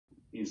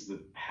is the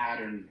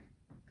pattern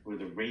or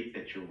the rate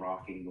that you're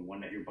rocking the one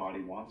that your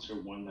body wants, or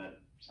one that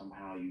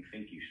somehow you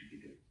think you should be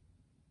doing?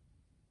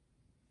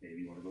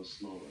 Maybe you want to go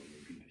slower,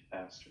 maybe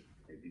faster,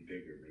 maybe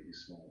bigger, maybe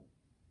smaller.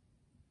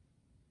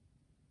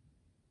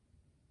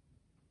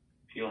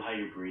 Feel how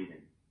you're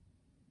breathing,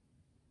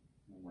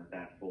 and let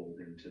that fold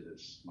into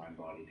this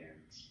mind-body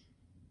dance.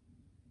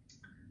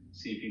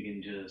 See if you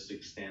can just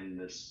extend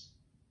this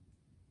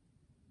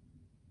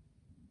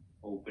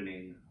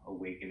opening,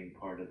 awakening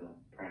part of the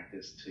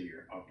practice to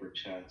your upper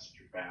chest,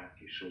 your back,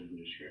 your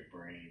shoulders, your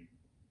brain,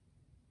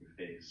 your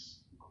face.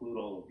 Include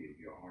all of you,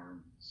 your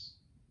arms.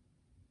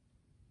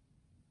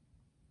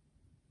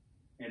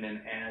 And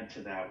then add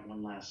to that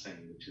one last thing,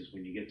 which is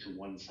when you get to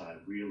one side,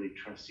 really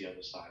trust the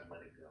other side,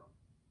 let it go.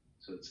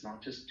 So it's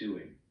not just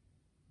doing,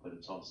 but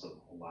it's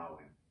also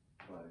allowing,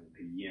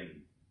 the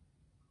yin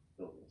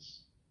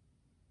illness.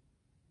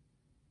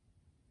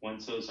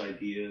 Once those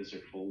ideas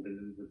are folded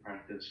into the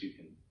practice, you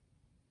can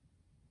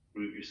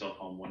root yourself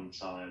on one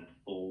side,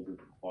 fold the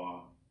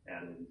qua,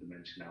 add a little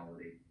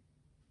dimensionality,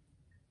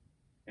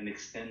 and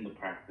extend the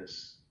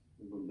practice,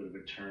 a little bit of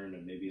a turn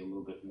and maybe a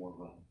little bit more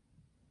of a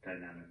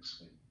dynamic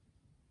swing.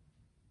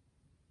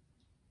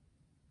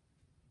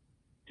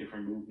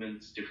 Different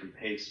movements, different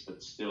pace,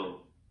 but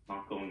still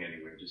not going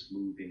anywhere, just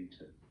moving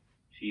to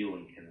feel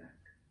and connect.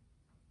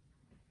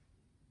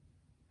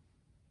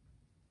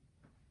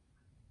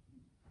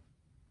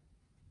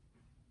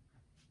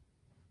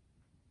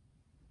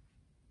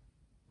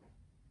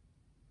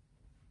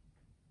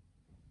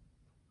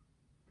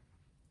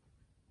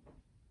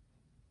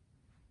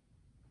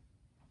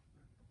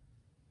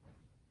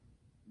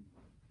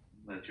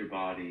 Let your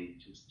body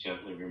just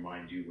gently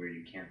remind you where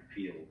you can't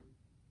feel,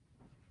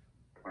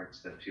 parts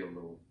that feel a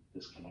little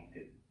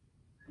disconnected.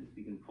 See if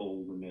you can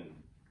fold them in.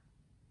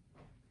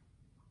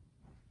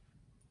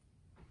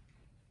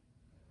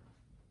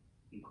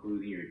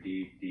 Including your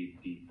deep,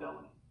 deep, deep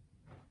belly.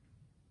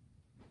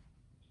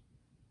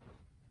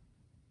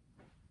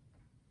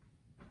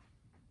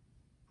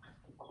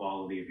 The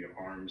quality of your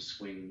arm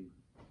swing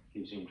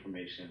gives you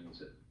information.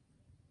 Is it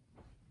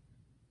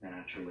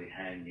naturally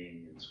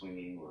hanging and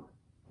swinging, or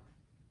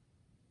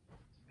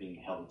being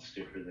held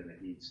stiffer than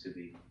it needs to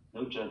be?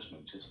 No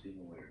judgment, just being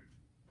aware.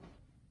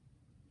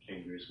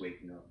 Fingers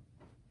waking up.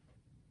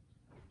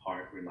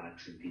 Heart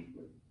relaxing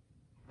deeply.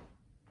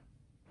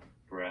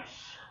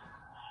 Breath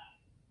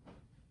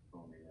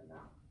going in and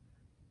out.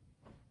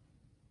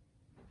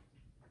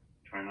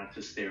 Try not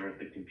to stare at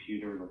the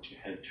computer. Let your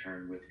head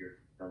turn with your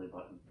belly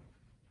button.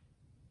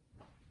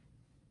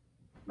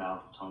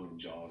 Mouth, tongue, and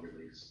jaw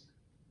released.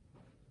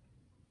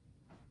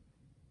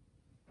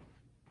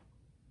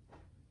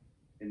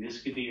 And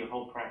this could be your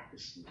whole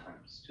practice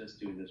sometimes, just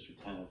doing this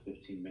for 10 or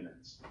 15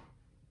 minutes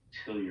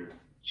till you're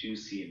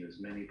juicy in as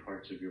many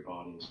parts of your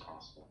body as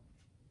possible.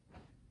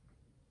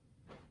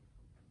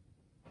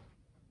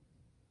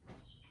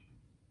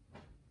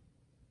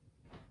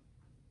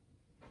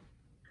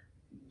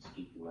 And just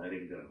keep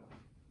letting go.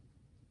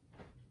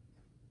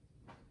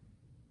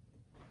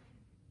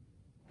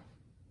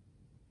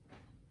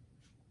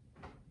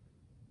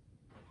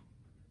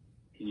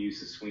 You can use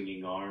the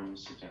swinging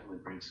arms to gently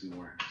bring some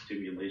more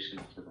stimulation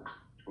to the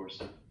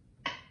torso.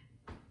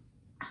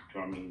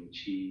 Drumming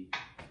the chi,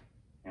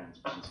 hands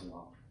bouncing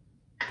off.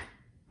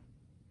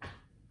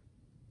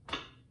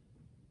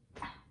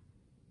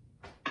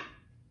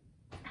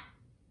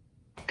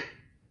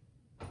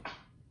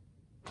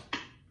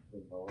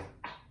 Good lower.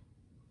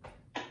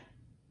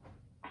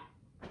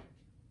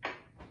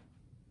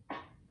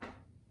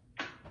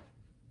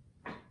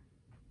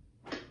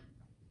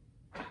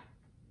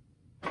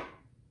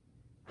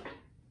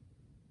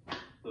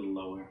 A little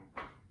lower.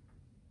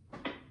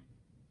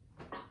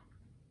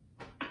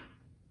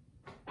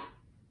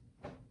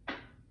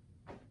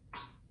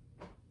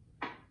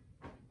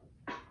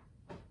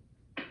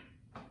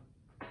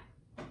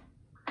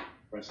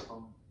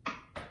 Breastbone.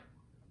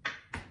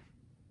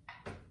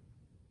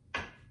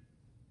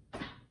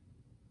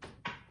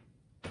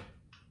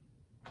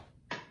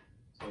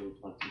 Solar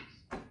plexus.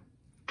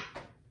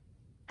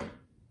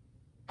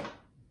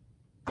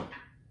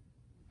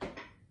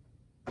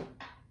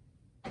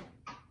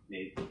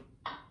 Navel.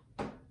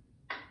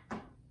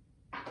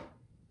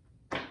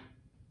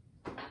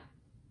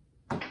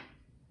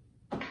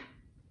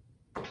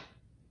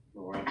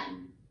 Lower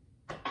abdomen.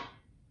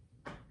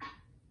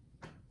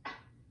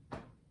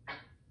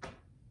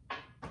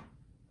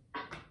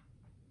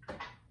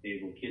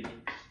 Navel kidneys.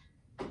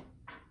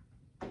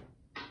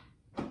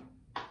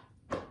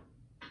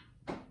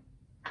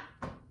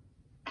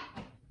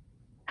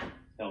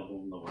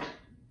 Elbow lower.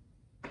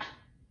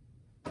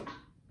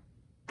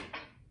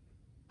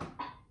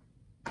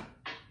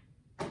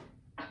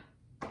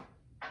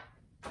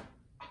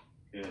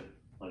 Good.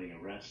 Letting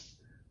it rest.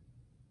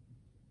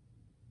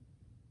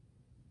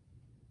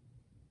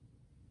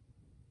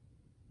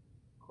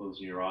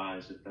 Closing your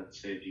eyes if that's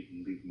safe. You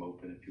can leave them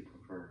open if you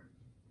prefer.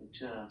 But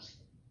just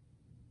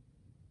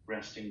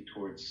resting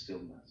towards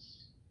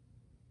stillness.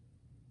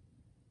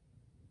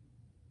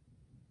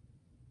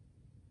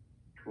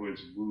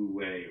 towards wu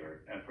wei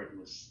or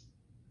effortless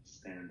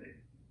standing.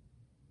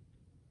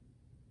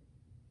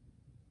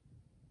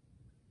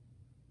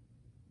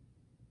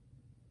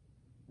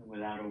 And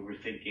without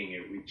overthinking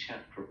it, we check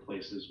for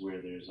places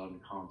where there's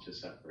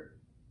unconscious effort.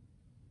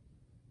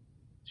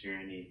 Is there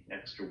any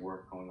extra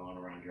work going on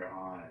around your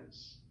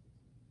eyes?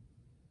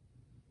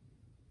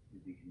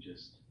 Maybe you can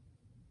just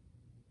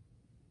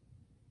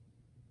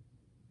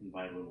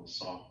invite a little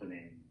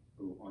softening,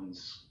 a little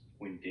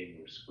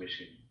unsquinting or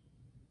squishing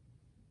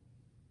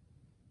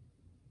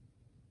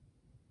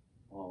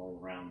all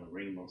around the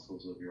ring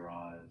muscles of your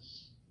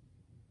eyes,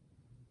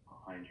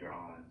 behind your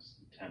eyes,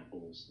 the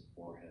temples, the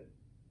forehead.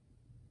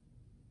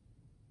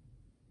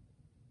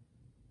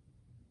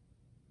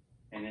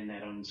 And in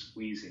that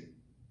unsqueezing,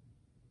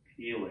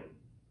 feeling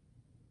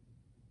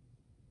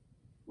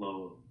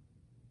flow of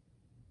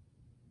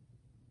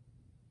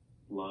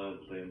blood,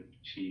 lymph,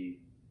 qi,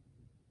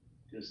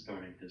 just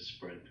starting to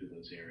spread through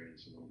those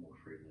areas a little more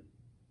freely,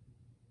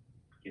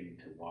 beginning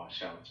to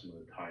wash out some of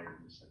the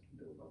tiredness that can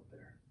build up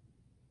there.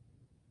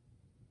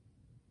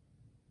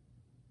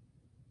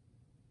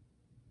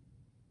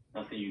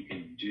 Nothing you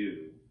can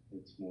do,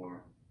 it's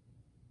more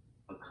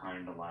a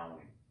kind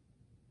allowing.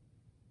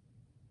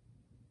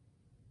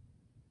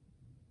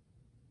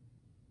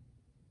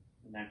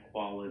 And that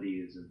quality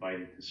is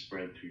invited to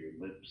spread through your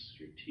lips,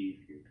 your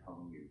teeth, your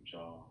tongue, your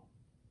jaw.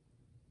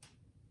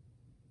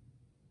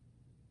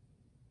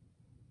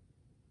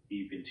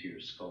 Deep into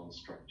your skull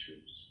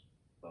structures,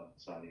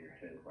 left side of your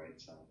head, right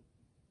side.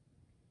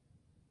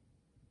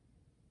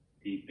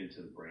 Deep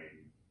into the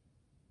brain.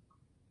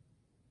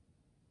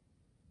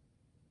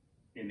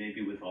 And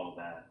maybe with all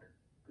that,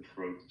 the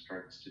throat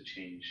starts to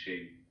change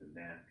shape, the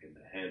neck and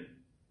the head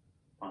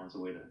finds a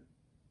way to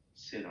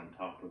sit on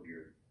top of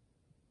your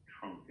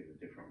trunk in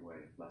a different way,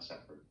 less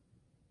effort.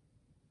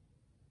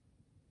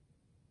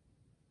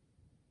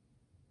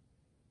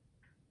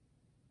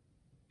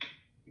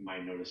 You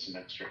might notice some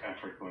extra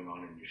effort going on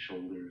in your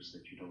shoulders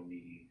that you don't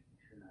need.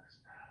 Just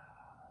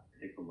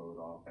take a load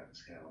off,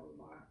 exhale,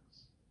 relax.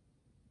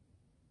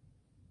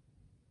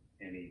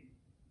 Any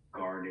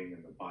guarding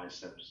in the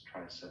biceps,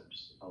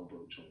 triceps,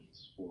 elbow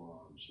joints,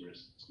 forearms,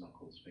 wrists,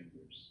 knuckles,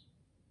 fingers.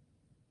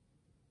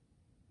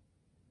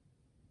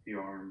 The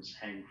arms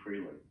hang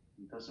freely.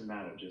 It doesn't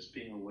matter, just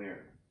being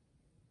aware.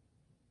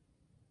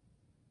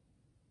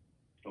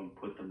 Don't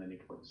put them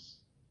anyplace.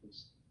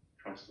 Just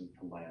trust them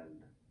to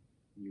land.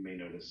 You may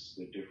notice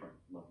they're different.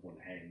 Left one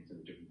hangs in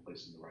a different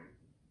place than the right.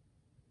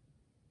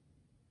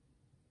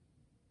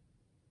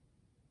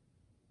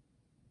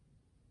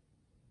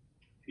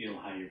 Feel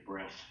how your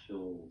breath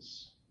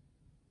fills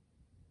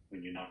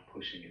when you're not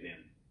pushing it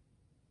in.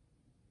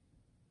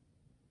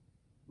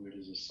 Where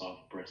does a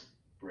soft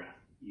breath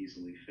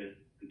easily fit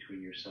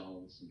between your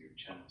cells and your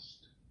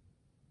chest?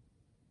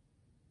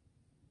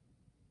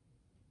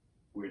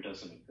 Where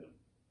doesn't it go?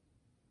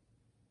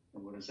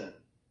 And what does that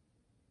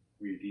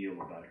reveal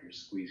about your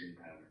squeezing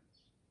patterns?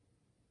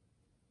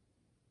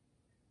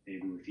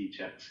 Maybe with each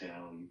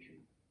exhale you can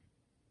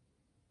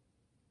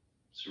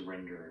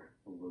surrender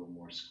a little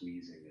more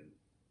squeezing and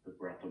the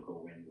breath will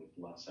go in with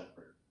less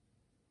effort,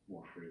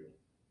 more freely.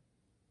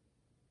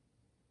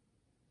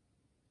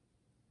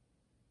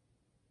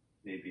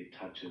 Maybe it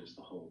touches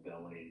the whole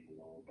belly,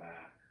 the lower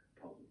back,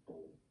 pelvic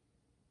bowl.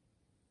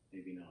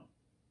 Maybe not.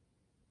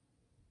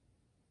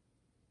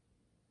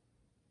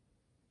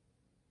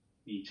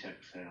 Each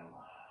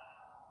exhale,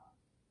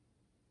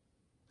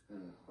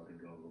 letting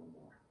go a little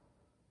more.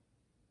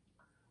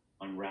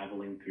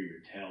 Unraveling through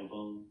your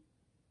tailbone,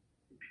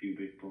 your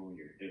pubic bone,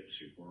 your hips,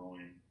 your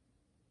groin.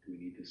 Do we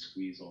need to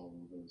squeeze all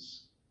of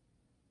those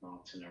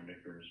knots in our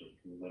knickers, or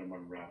can we let them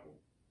unravel?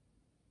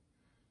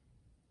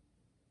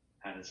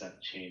 How does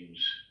that change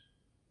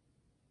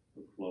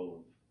the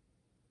flow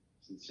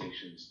of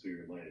sensations through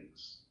your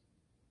legs,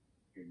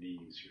 your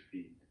knees, your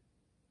feet?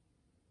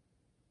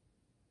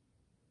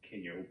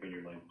 Can you open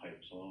your leg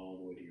pipes all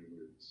the way to your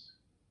roots?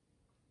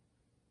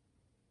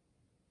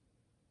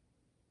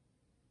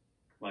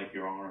 Like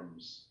your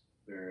arms,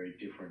 very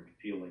different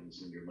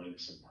feelings in your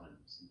legs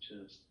sometimes. And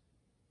just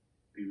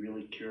be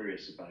really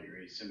curious about your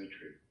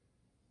asymmetry.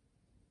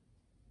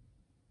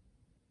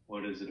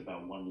 What is it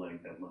about one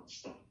leg that lets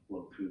stuff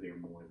flow through there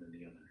more than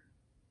the other?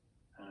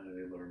 How do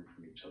they learn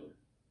from each other?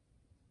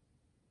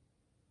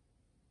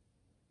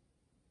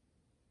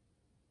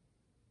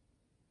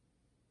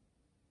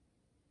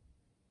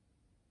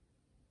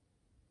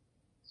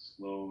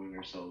 Slowing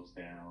ourselves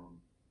down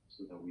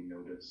so that we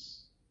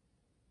notice.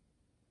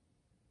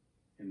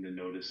 In the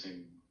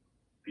noticing,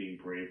 being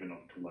brave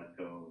enough to let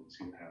go and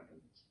see what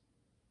happens.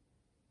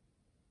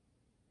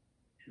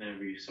 And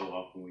every so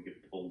often we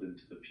get pulled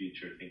into the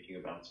future thinking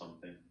about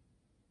something.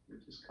 We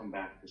just come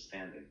back to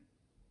standing.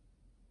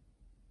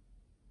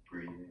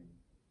 Breathing.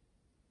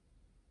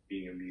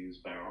 Being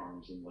amused by our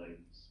arms and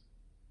legs.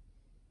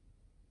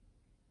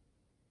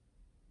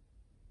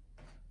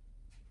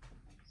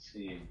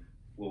 Seeing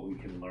what we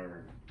can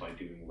learn by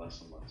doing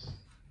less and less.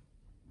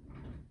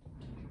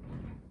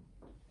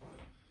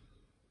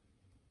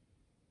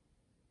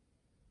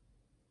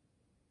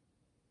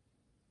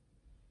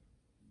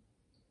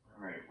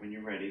 When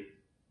you're ready,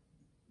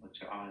 let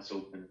your eyes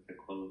open if they're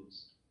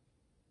closed.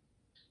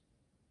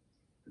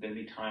 But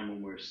any time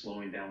when we're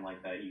slowing down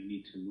like that, you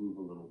need to move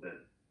a little bit.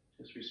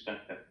 Just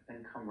respect that,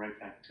 then come right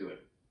back to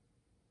it.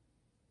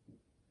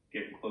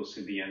 Getting close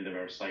to the end of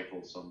our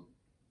cycle, so I'm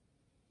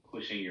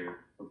pushing your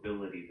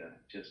ability to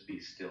just be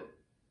still.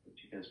 But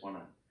you guys want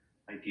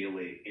to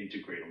ideally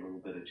integrate a little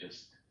bit of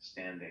just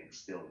standing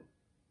still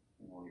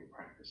in all your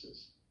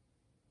practices.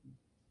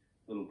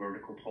 A little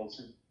vertical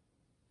pulsing.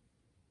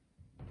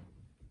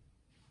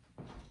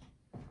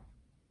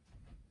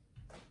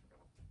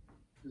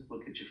 Just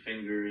look at your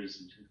fingers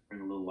and just bring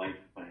a little life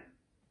by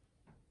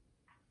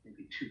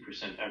maybe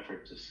 2%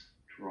 effort to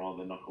draw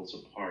the knuckles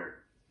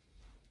apart.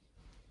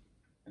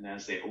 And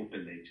as they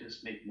open, they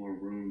just make more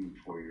room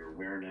for your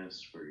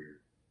awareness, for your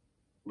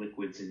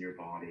liquids in your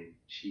body,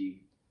 qi.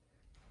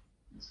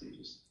 And so you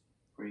just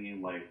bring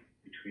in life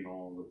between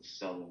all the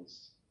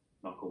cells,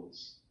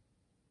 knuckles,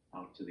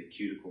 out to the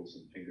cuticles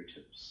and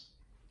fingertips,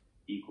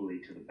 equally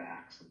to the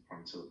backs and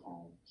fronts of the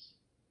palms.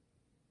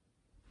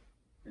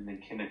 And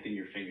then connecting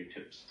your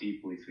fingertips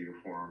deeply through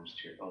your forearms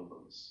to your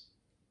elbows.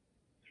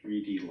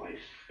 3D life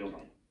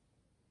filling.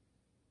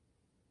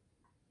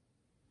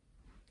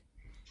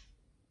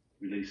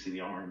 Release of the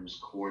arms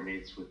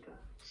coordinates with the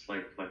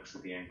slight flex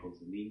of the ankles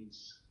and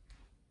knees.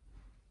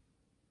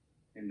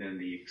 And then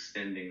the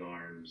extending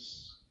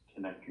arms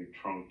connect your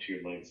trunk to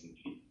your legs and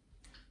feet.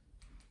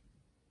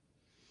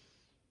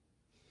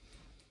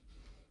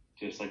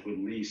 Just like with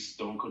Lise,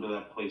 don't go to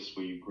that place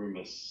where you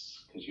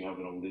grimace because you have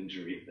an old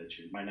injury that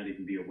you might not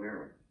even be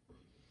aware of.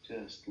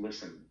 Just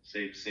listen,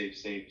 safe, safe,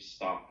 safe,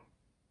 stop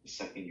the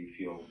second you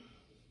feel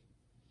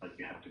like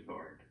you have to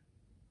guard.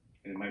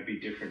 And it might be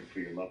different for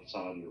your left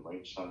side or your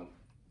right side.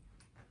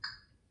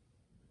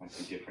 It might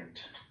be different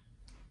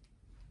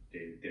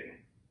day to day.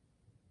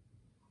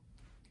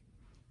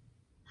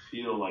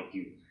 Feel like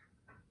you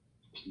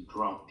can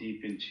drop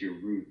deep into your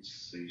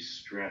roots, so you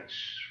stretch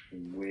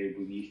from way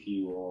beneath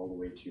you all the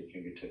way to your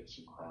fingertips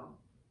and crown.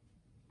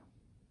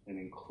 And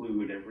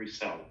include every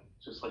cell,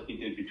 just like you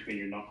did between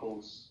your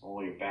knuckles,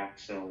 all your back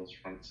cells,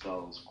 front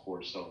cells,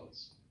 core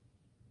cells.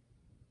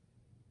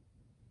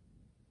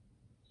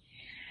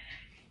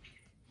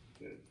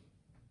 Good.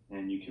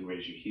 And you can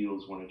raise your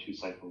heels 1 or 2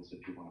 cycles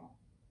if you want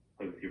to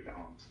play with your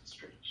balance and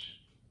stretch.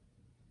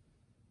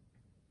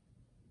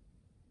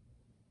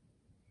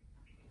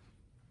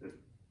 Good.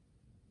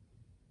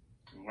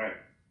 All right.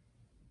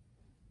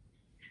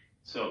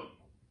 So,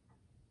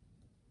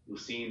 you're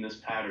seeing this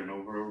pattern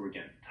over and over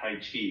again. Tai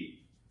Chi,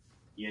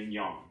 Yin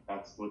Yang.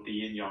 That's what the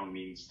Yin Yang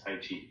means, Tai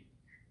Chi.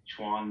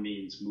 Chuan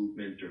means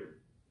movement or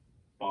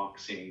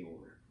boxing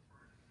or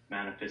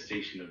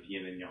manifestation of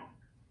Yin and Yang.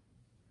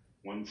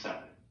 One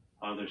side,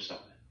 other side.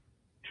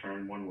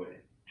 Turn one way,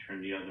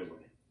 turn the other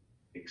way.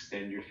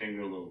 Extend your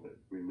finger a little bit,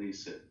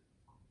 release it.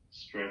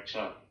 Stretch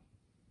up,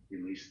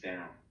 release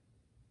down.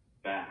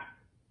 Back,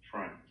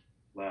 front,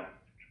 left,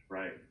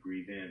 right.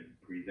 Breathe in,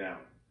 breathe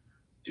out.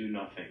 Do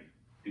nothing,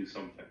 do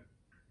something.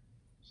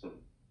 So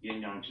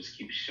Yin Yang just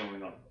keeps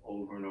showing up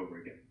over and over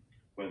again,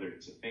 whether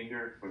it's a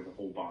finger or the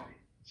whole body.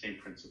 Same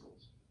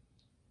principles.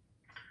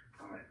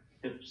 All right,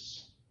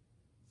 hips.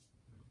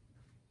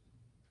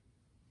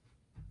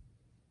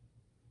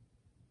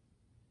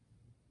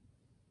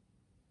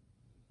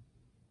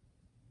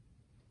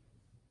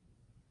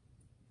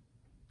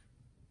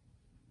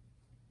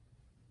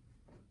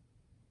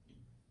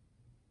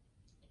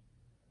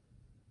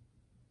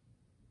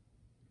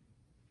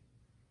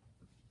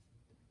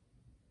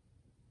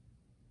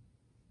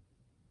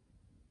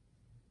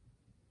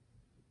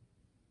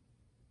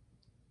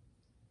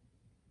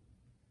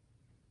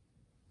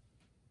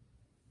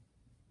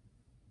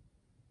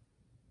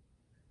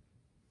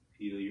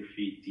 Feel your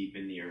feet deep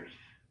in the earth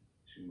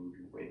to move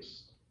your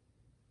waist.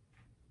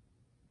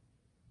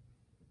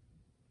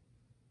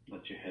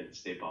 Let your head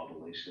stay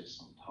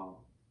bobbleacious on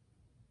top.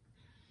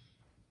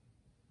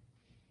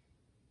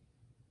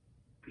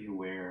 Be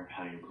aware of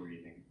how you're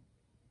breathing.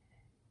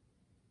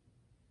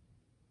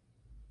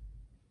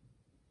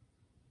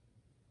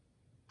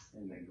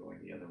 And then going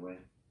the other way.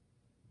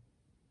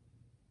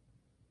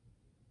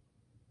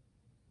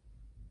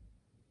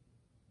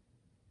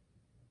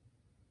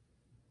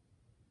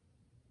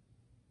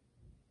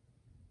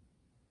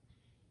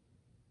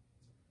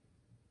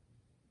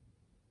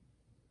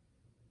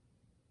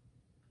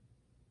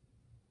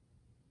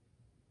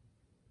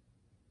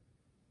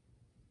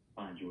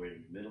 Find your way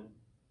in the middle.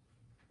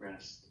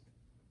 Rest.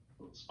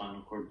 Little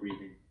spinal cord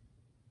breathing.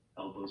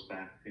 Elbows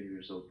back,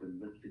 fingers open.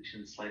 Lift the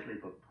chin slightly,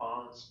 but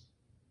pause.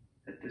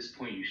 At this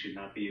point, you should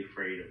not be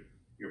afraid of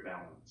your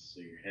balance.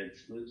 So your head's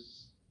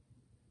loose.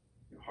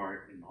 Your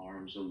heart and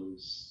arms are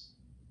loose.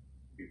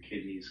 Your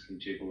kidneys can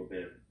jiggle a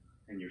bit.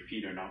 And your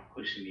feet are not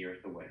pushing the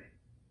earth away.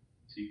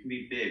 So you can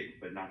be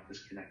big, but not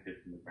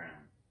disconnected from the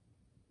ground.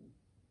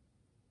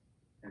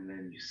 And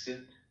then you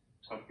sit,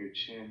 tuck your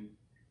chin.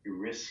 Your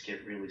wrists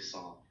get really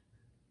soft.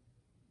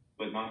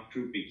 But not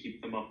droopy.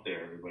 Keep them up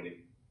there, everybody.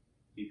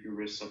 Keep your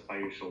wrists up by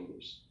your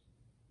shoulders.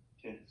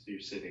 Okay, so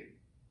you're sitting.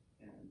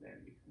 And then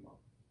you come up.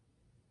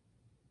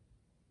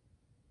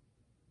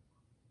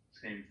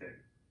 Same thing.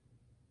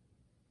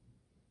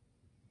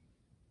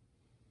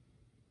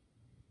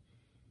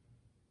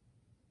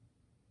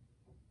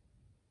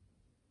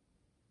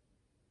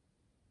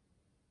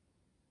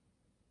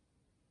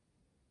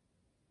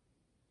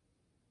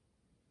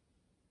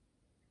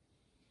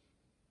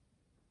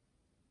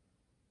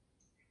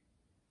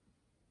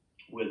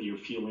 Whether you're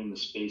feeling the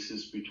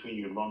spaces between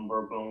your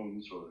lumbar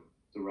bones or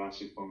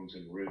thoracic bones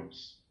and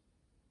ribs,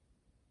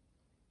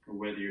 or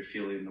whether you're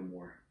feeling the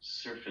more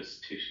surface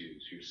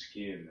tissues, your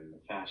skin and the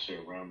fascia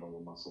around all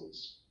the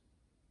muscles.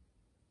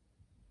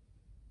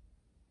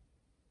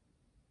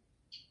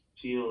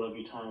 Feel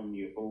every time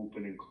you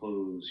open and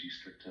close, you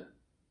start to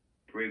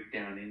break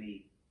down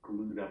any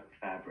glued up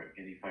fabric,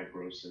 any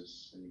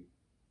fibrosis, any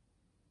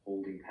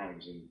holding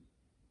patterns, and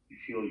you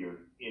feel your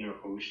inner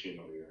ocean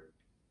or your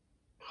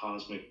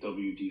cosmic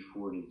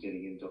WD-40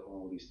 getting into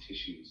all these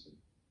tissues and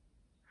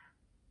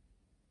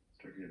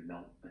starting to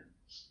melt things.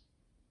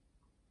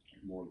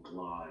 More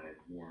glide,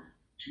 more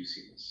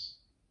juiciness.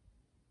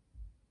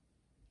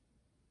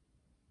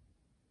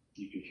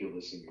 You can feel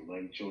this in your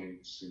leg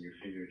joints and your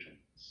finger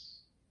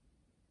joints.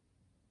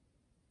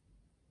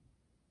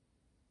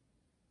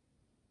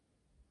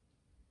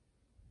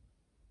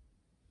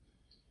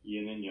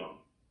 Yin and yang.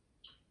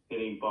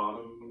 Hitting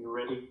bottom when you're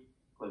ready,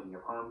 letting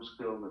your arms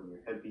go, letting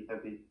your head be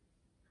heavy,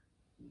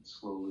 and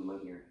slowly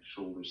letting your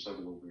shoulders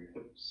settle over your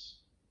hips,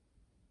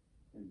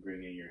 and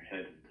bringing your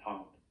head on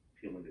top,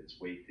 feeling its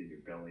weight in your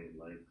belly and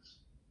legs.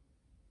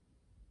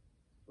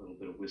 A little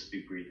bit of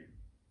wispy breathing.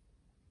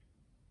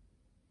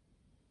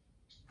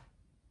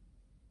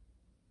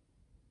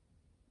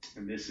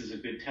 And this is a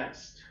good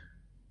test.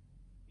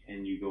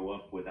 Can you go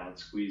up without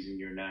squeezing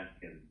your neck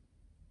and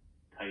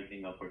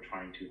tightening up or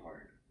trying too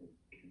hard?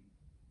 Can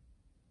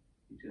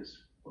you just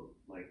float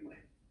lightly?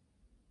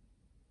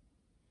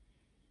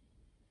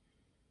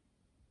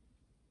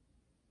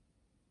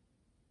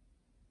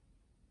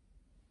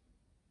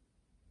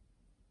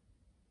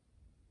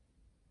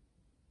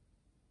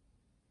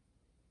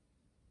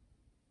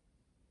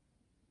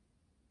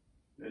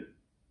 Good.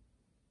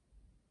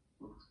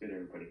 Looks good,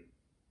 everybody.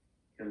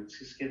 Okay, let's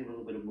just get a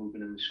little bit of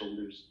movement in the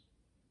shoulders.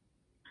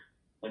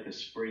 Like a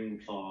spring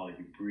thaw,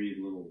 you breathe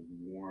a little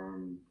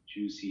warm,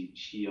 juicy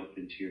chi up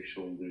into your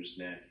shoulders,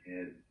 neck,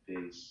 head,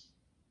 face.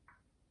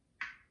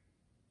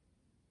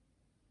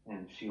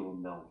 And feel a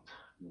melt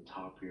in the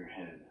top of your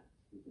head,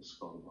 through the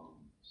skull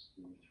bones,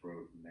 through the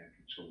throat, neck,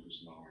 and shoulders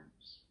and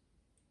arms.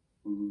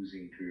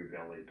 Oozing through your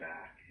belly,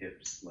 back,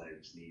 hips,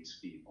 legs, knees,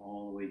 feet,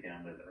 all the way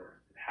down to the earth.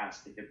 It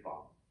has to hit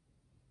bottom.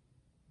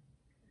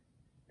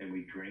 And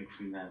we drink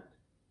from that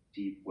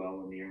deep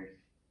well in the earth,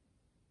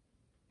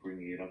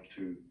 bringing it up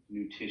through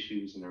new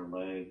tissues in our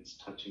legs,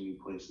 touching new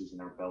places in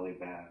our belly,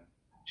 back,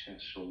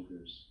 chest,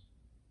 shoulders.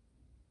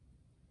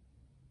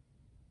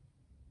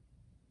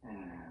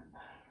 And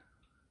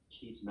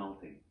keep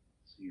melting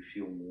so you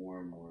feel more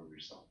and more of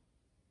yourself.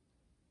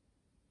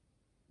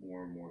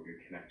 More and more of your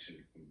connection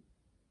from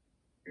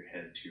your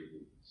head to your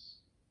roots.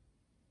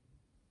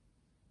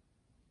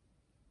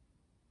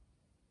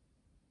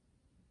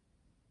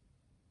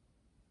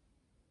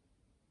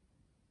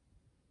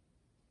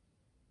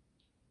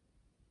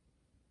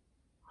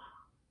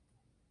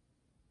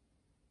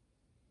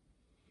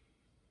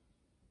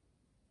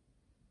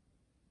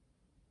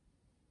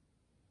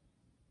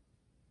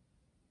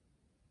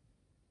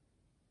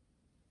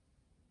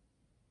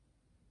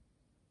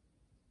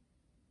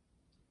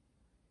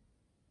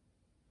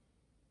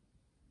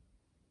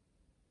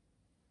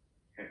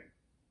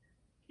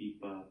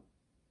 Keep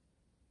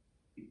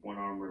one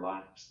arm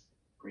relaxed.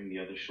 Bring the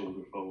other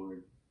shoulder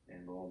forward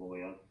and all the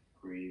way up,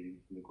 breathing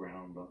from the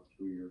ground up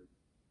through your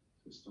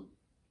system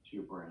to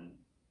your brain,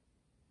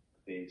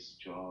 face,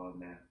 jaw,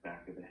 neck,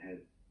 back of the head,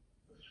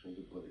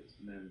 shoulder blades,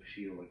 and then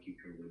feel like you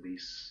can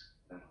release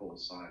that whole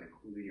side,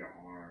 including your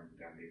arm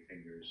down to your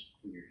fingers,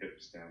 including your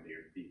hips down to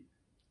your feet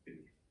beneath.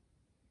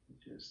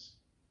 Just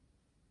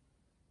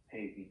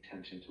paying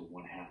attention to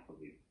one half of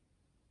you.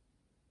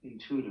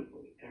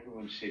 Intuitively,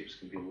 everyone's shapes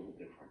can be a little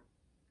different.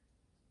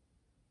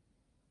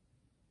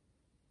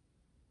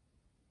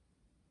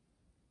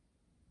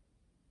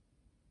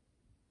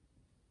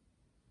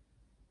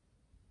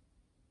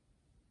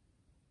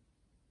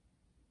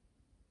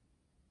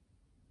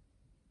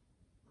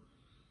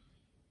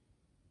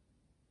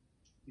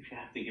 If you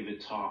have to give a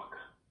talk,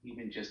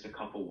 even just a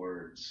couple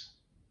words,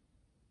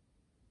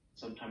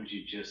 sometimes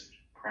you just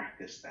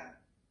practice that.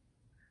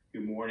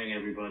 Good morning,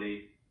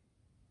 everybody.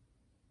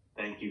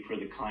 Thank you for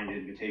the kind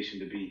invitation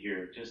to be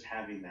here. Just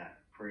having that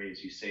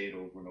phrase, you say it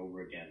over and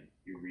over again,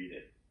 you read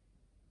it.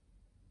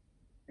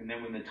 And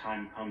then when the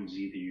time comes,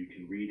 either you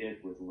can read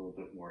it with a little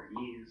bit more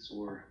ease,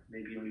 or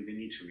maybe you don't even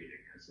need to read it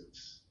because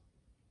it's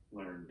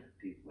learned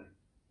deeply.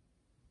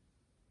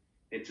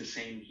 It's the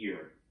same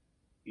here.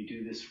 You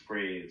do this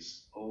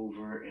phrase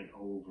over and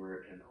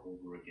over and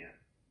over again,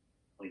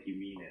 like you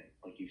mean it,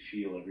 like you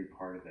feel every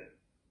part of it.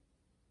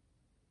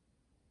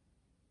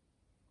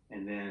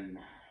 And then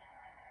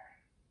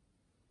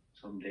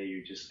someday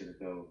you're just going to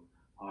go,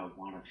 oh, I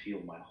want to feel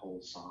my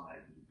whole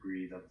side, and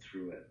breathe up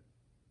through it.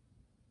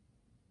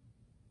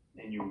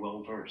 and you're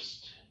well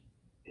versed.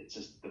 It's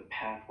just the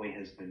pathway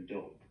has been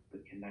built, the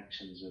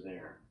connections are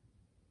there.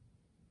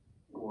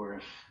 Or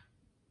if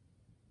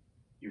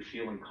you're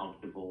feeling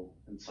comfortable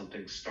and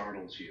something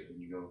startles you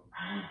and you go,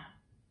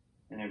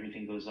 and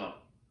everything goes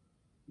up,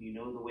 you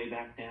know the way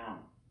back down.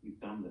 You've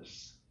done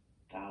this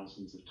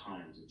thousands of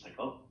times. It's like,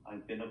 oh,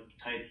 I've been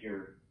uptight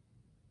here.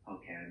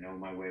 Okay, I know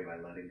my way by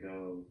letting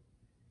go.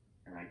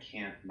 And I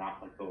can't not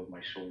let go of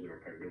my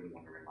shoulder if I really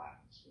want to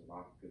relax. Or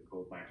not let go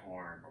of my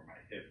arm or my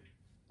hip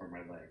or my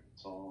leg.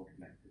 It's all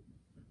connected.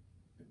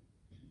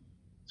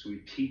 So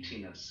we're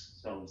teaching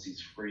ourselves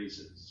these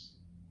phrases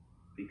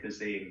because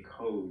they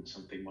encode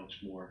something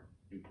much more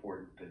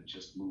important than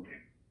just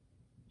moving.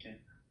 Okay?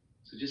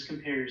 So just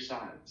compare your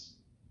sides.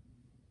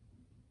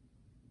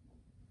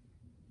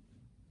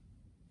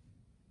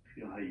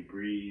 Feel how you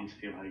breathe,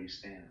 feel how you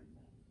stand.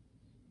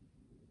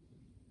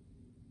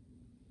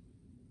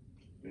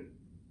 Good.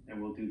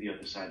 And we'll do the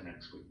other side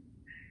next week.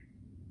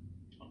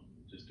 Oh,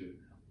 just do it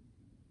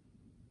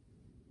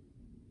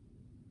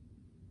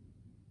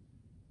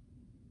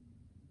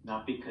now.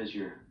 Not because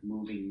you're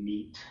moving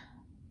neat,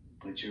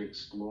 but you're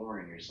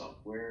exploring yourself.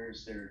 Where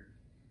is there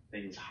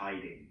things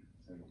hiding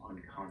and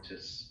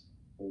unconscious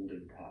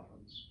holding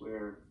patterns?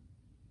 Where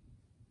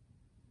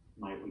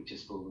might we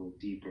just go a little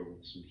deeper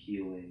with some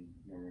healing,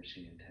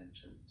 nourishing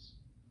intentions?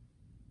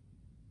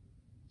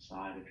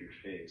 Side of your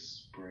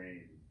face,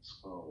 brain,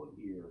 skull,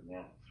 ear,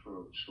 neck,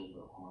 throat,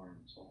 shoulder,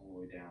 arms, all the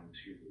way down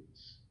to your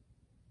roots.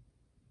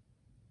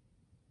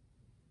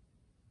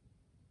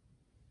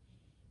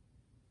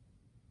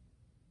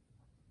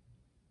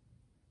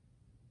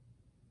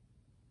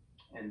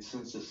 And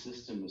since the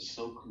system is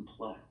so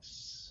complex,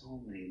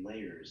 so many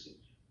layers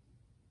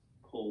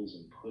of pulls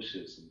and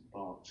pushes and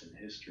thoughts and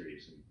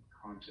histories and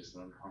conscious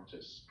and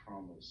unconscious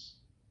traumas,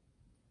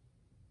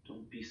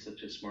 don't be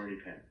such a smarty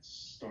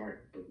pants.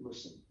 Start, but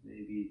listen.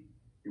 Maybe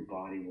your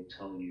body will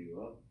tell you,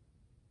 oh,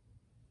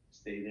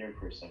 stay there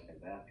for a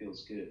second. That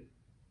feels good.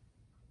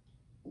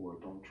 Or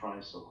don't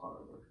try so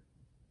hard. Or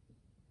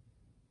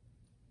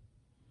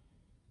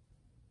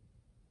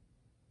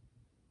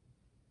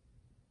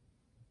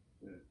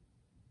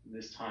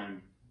this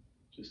time,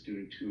 just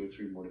doing 2 or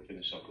 3 more to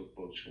finish up with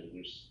both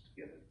shoulders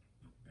together.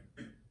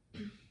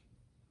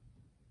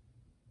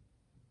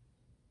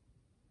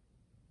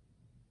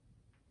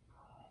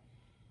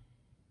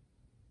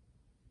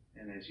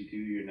 And as you do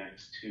your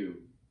next 2,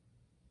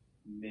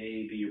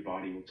 maybe your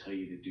body will tell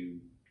you to do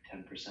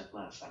 10%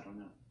 less. I don't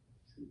know.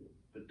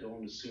 But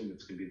don't assume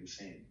it's going to be the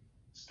same.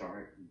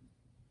 Start.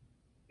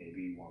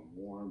 Maybe you want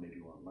more, maybe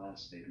you want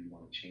less, maybe you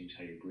want to change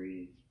how you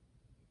breathe.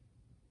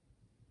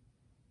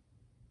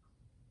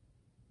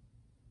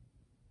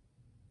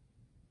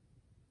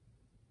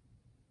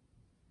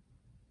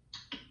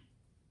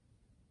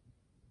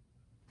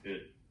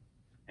 Good.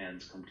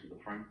 Hands come to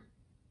the front.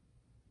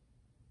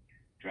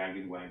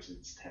 Dragon wags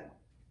its tail.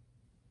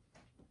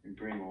 And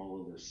bring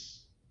all of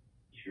this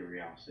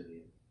curiosity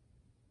in.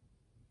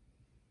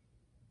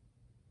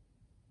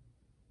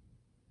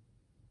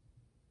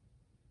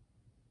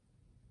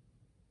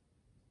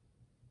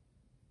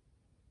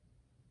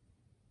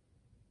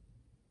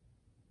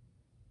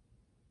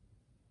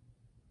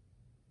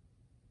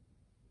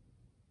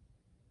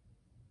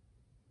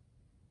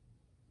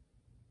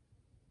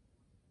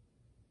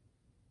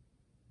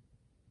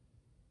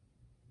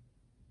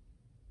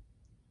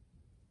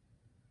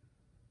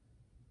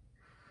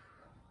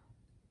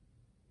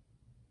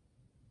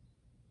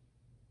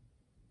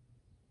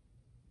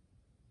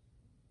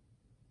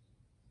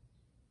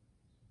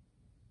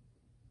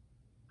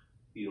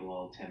 Feel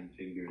all 10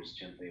 fingers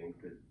gently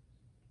open.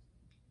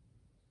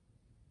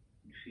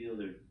 And feel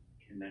them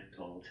connect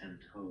to all 10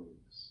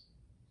 toes.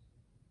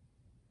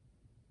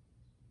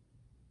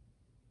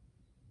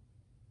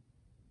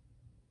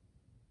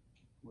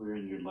 Where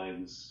in your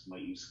legs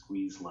might you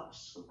squeeze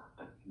less so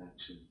that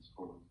connection is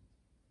full?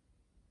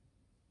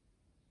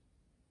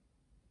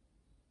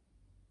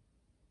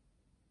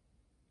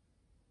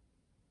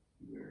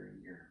 Where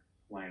in your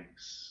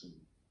flanks and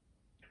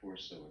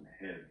torso and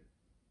head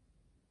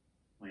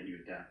might you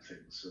adapt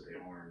things so the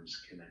arms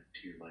connect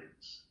to your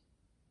legs?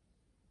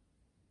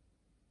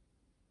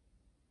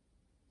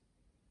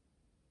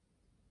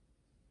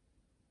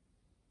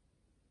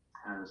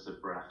 How does the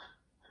breath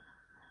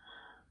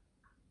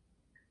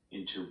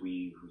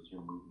interweave with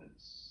your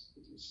movements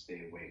as you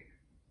stay awake?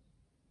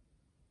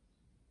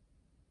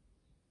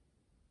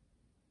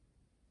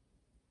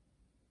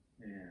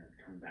 And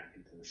come back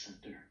into the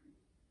center.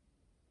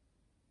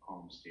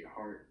 Palms to your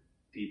heart,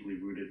 deeply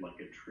rooted like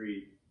a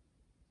tree.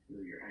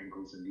 Feel your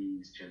ankles and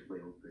knees gently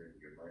open,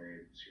 your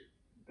legs, your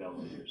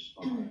belly, your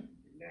spine,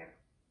 your neck,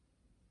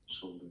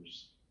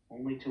 shoulders,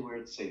 only to where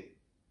it's safe.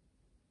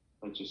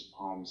 Let just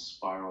palms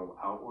spiral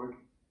outward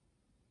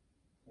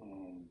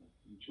and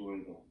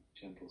enjoy the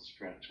gentle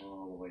stretch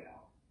all the way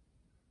out.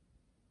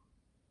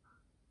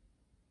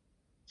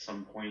 At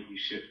some point you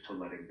shift to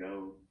letting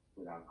go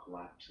without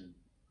collapsing.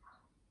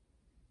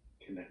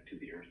 Connect to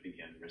the earth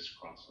again, wrist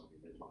cross on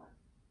your midline.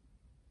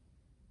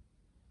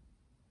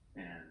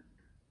 And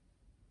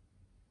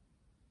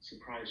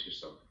surprise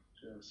yourself.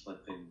 Just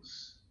let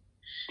things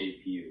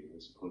shape you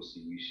as opposed to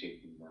you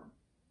shaping them.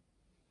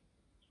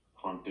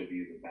 Front of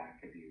you, the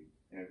back of you,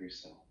 every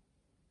cell.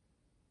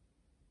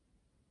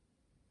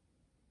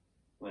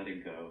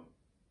 Letting go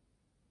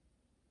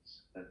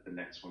so that the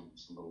next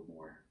one's a little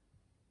more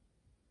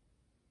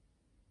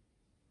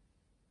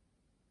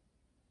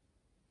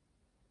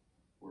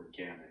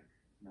organic,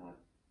 not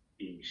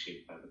being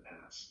shaped by the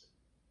past.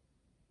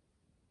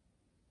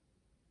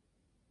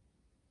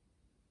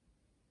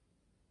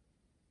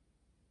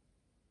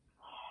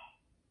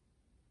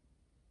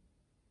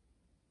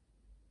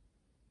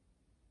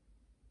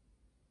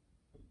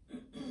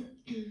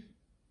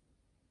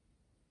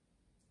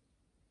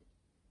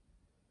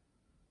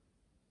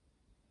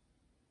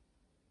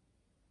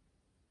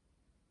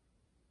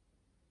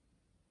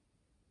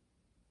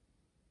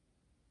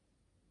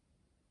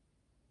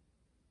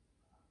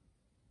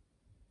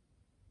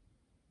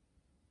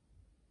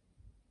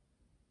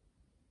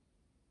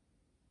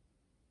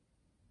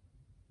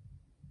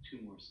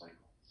 Two more cycles.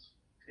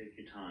 Take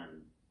your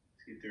time.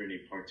 See if there are any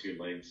parts of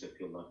your legs that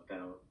feel left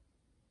out.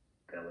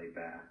 Belly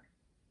back,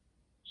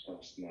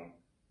 chest, neck,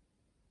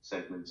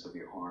 segments of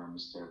your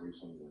arms to every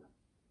finger.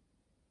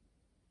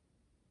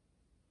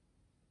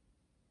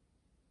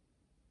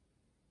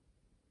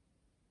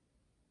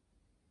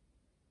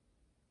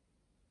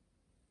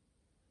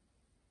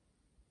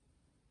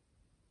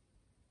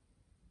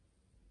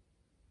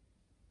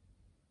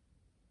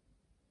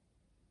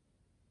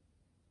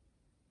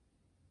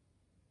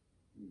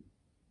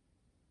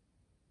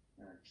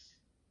 Nice.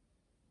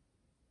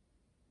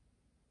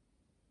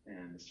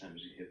 And this time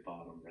as you hit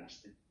bottom,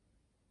 resting.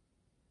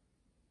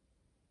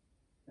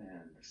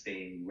 And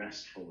staying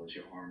restful as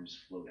your arms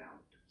float out.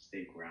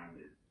 Stay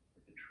grounded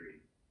like a tree.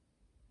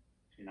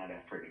 You're not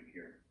efforting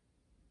here.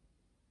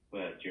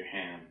 But your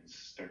hands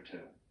start to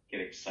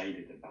get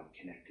excited about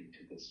connecting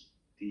to this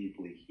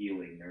deeply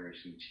healing,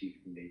 nourishing chi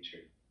from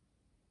nature.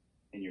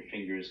 And your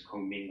fingers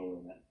commingle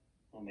in it.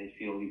 And they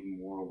feel even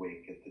more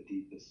awake at the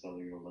deepest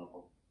cellular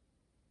level.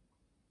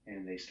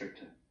 And they start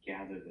to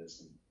gather this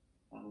and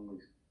not only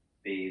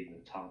bathe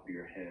the top of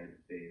your head,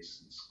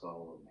 face, and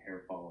skull, and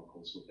hair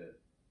follicles with it,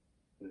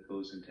 but it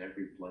goes into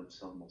every blood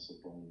cell, muscle,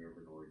 bone, nerve,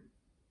 and organ.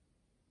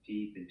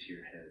 Deep into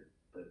your head,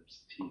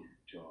 lips, teeth,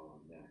 jaw,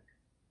 and neck.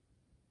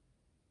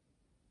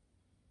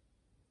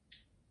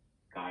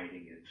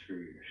 Guiding it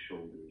through your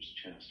shoulders,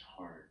 chest,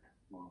 heart,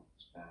 lungs,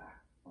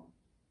 back,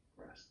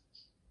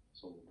 breasts,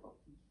 solar plexus.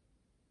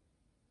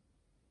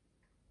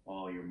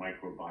 All your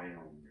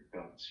microbiome, your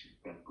guts,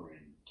 your gut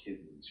brain,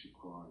 kidneys, your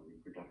groin,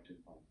 reproductive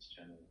glands,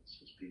 genitals,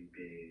 just being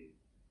bathed.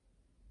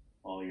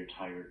 All your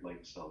tired leg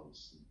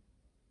cells, and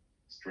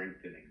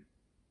strengthening,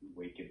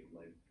 awakening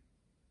leg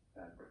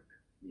fabric,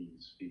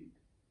 knees, feet,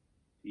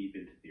 deep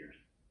into the earth.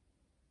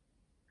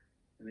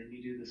 And then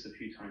you do this a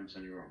few times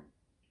on your own.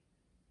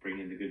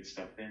 Bringing the good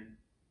stuff in,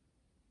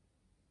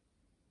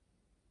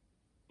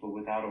 but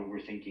without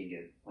overthinking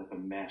it, like a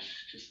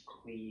mesh, just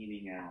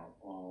cleaning out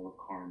all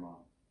the karma.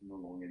 You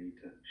no longer need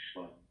to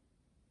shut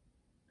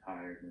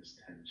tiredness,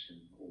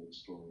 tension, old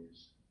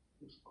stories.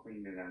 Just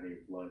clean it out of your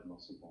blood,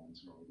 muscle,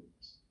 bones, and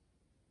organs.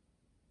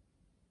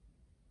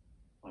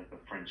 Like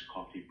a French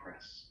coffee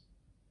press.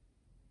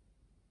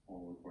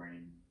 All the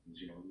grains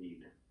you don't need.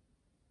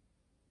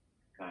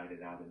 Guide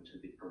it out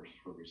into the earth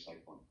for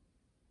recycling.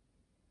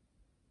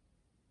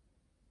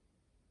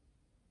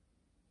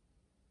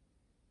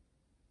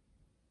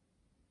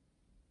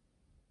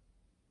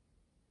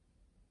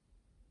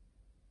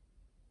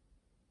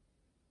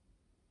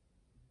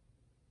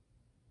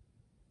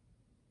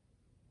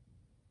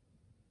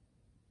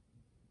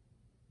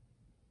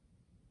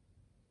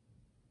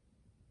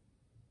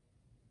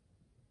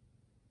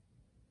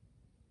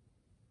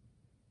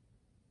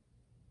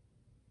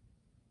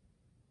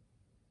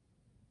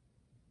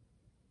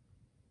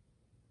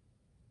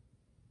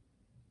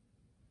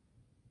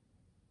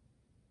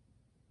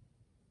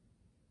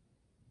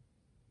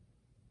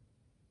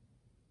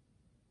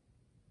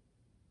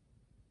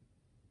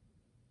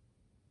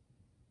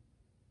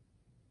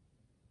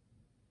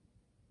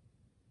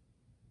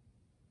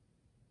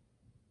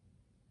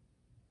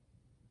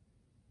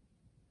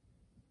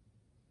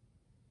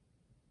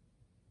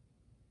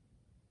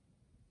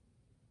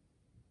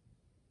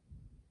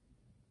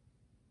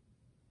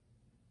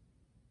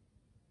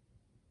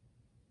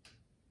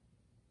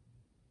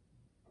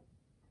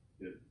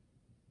 Good.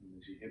 And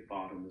as you hit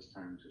bottom this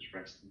time, just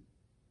resting.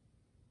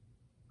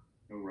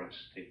 No rush,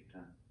 take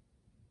your time.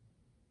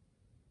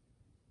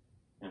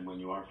 And when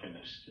you are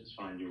finished, just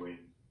find your way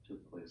to the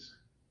place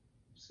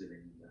of sitting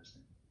and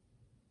resting.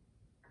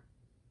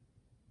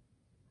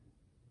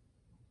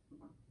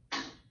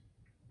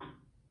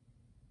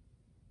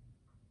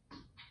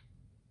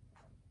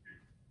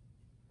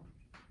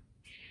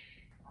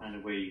 Find a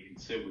way you can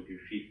sit with your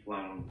feet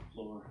flat on the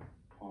floor,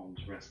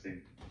 palms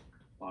resting,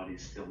 body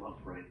still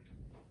upright.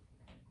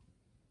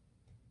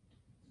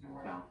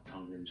 Mouth,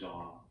 tongue, and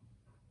jaw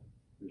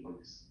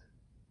released.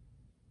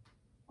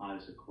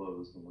 Eyes are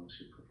closed unless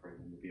you prefer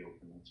them to be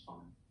open, that's fine.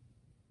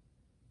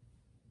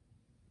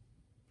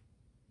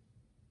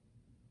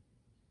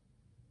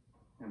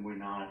 And we're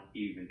not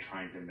even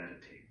trying to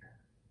meditate.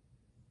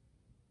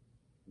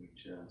 We're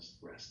just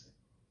resting.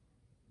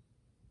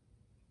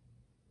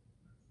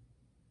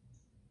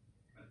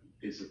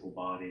 Physical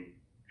body,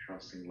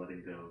 trusting,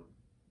 letting go.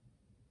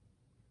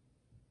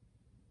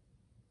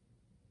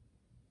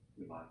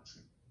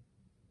 Relaxing.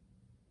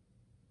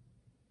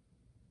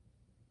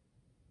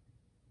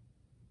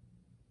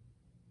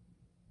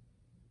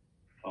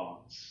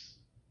 Thoughts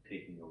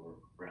taking over,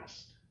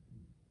 rest.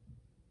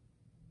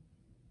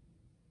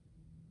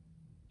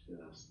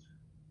 Just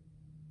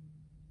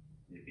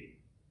maybe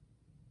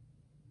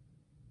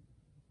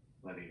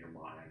letting your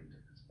mind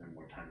spend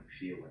more time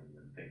feeling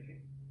than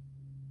thinking.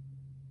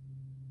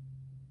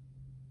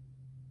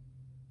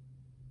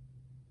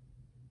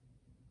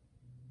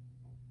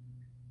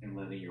 And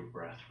letting your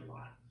breath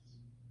relax.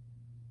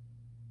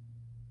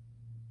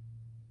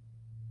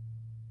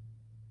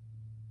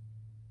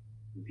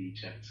 With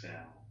each exhale,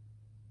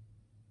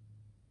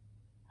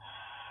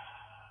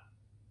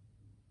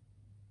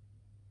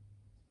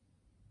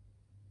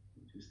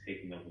 just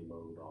taking the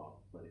load off,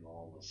 letting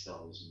all the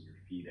cells in your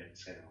feet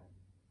exhale.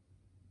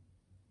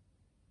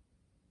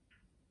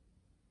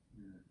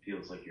 And it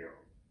feels like you're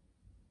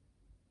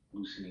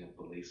loosening up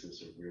the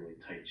laces of really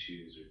tight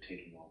shoes or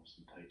taking off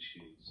some tight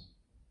shoes.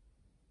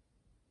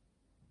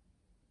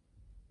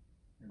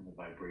 And the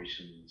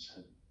vibrations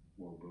have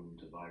more room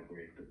to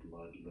vibrate. The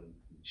blood, lymph,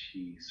 and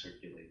chi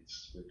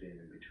circulates within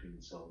and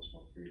between cells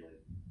more freely.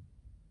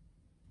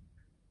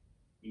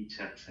 Each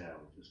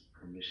exhale, just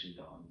permission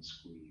to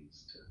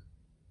unsqueeze, to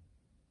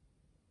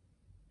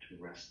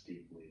rest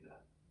deeply, to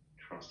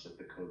trust that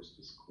the coast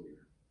is clear.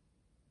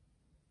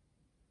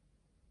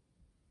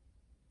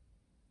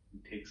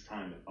 It takes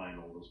time to find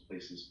all those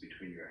places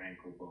between your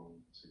ankle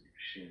bones and your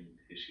shin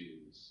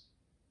tissues.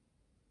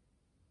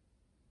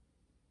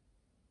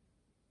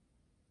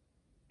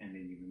 And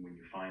then even when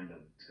you find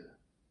them, to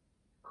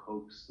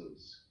coax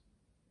those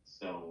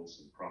cells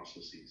and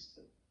processes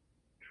to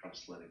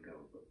trust, let it go.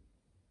 But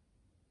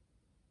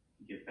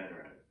you get better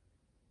at it.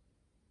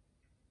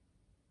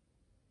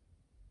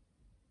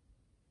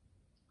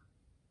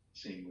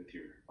 Same with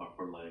your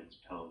upper legs,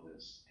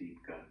 pelvis, deep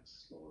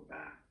guts, lower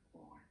back,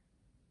 groin.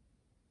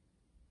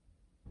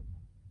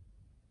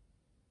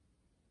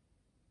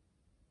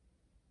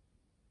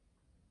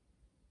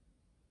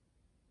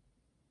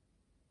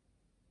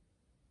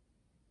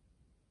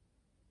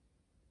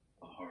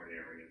 The heart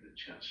area, the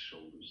chest,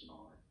 shoulders, and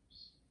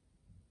arms.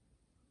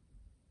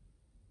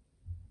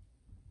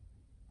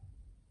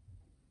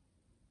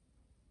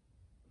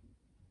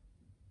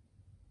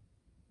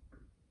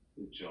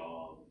 The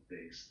jaw, the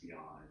face, the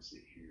eyes,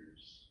 the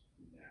ears,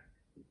 the neck,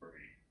 the brain.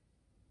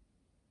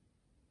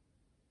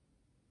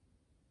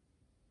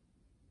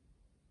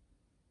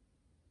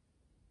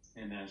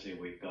 And as they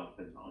wake up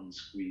and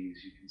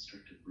unsqueeze, you can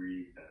start to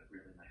breathe that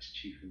really nice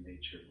chi from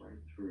nature right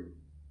through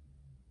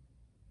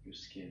your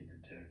skin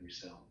into every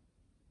cell.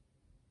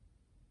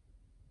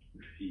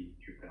 Your feet,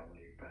 your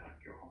belly, your back,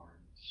 your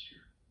arms,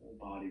 your whole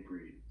body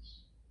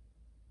breathes.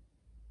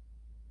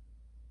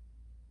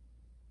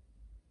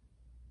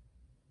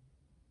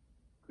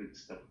 Good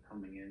stuff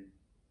coming in,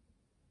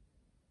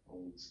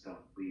 old stuff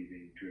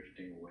leaving,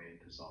 drifting away and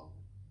dissolving.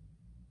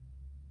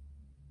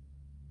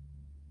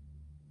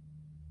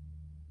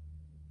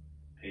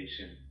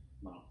 Patient,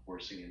 not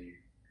forcing any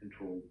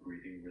controlled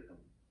breathing rhythm.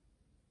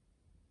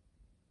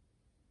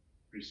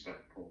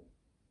 Respectful.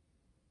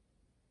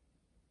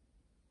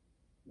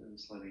 And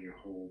just letting your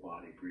whole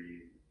body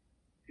breathe,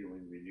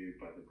 feeling renewed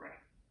by the breath.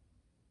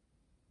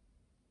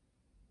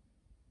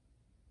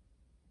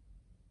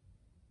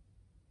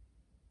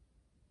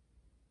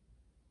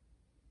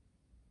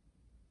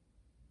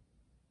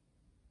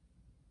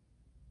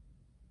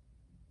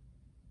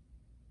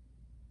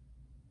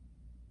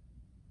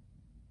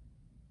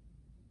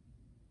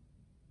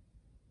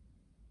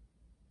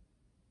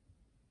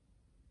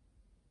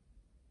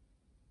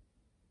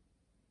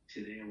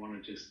 Today I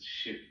want to just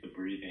shift the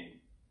breathing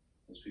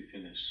as we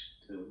finish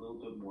to a little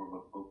bit more of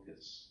a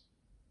focus.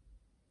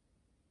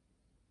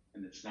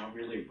 And it's not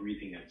really a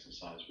breathing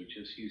exercise, we're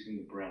just using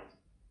the breath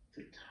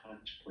to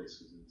touch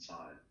places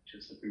inside.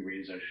 Just like we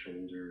raise our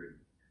shoulder and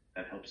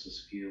that helps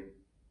us feel.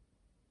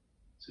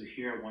 So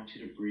here I want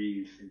you to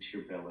breathe into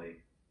your belly.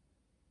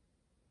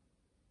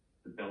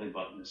 The belly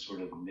button is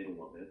sort of the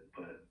middle of it,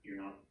 but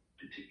you're not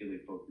particularly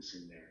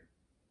focusing there.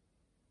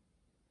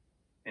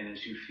 And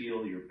as you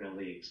feel your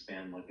belly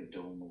expand like a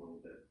dome a little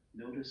bit,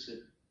 notice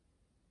if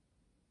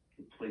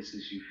the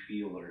places you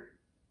feel are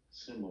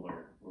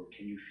similar, or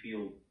can you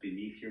feel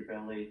beneath your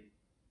belly,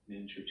 an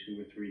inch or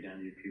 2 or 3 down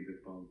to your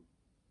pubic bone,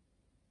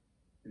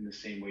 in the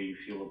same way you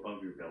feel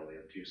above your belly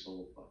up to your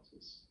solar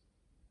plexus?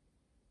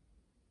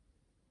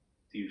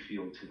 Do you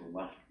feel to the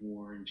left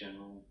more in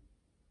general,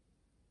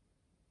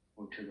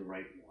 or to the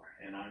right more?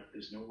 And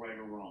there's no right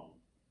or wrong.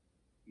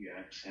 You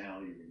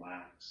exhale, you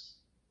relax.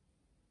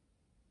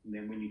 And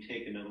then when you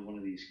take another one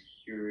of these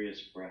curious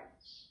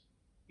breaths,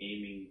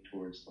 aiming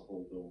towards the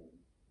whole dome,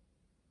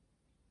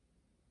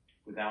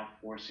 without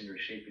forcing or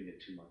shaping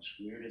it too much,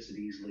 where does it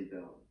easily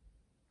go?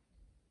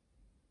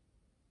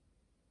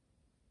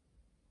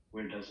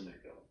 Where doesn't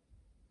it go?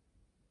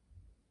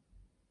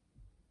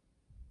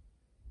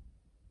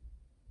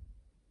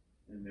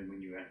 And then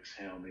when you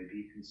exhale, maybe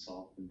you can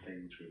soften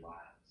things,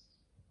 relax.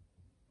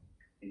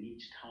 And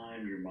each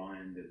time your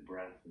mind and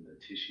breath and the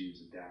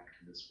tissues adapt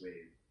to this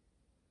wave,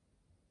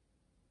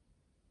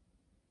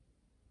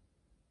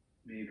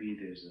 maybe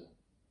there's a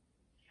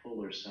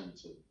fuller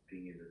sense of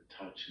being able to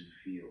touch and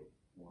feel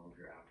more of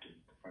your abdomen,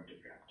 the front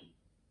of your abdomen.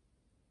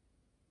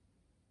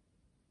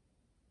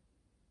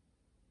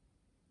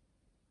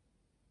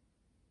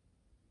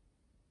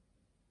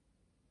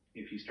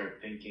 If you start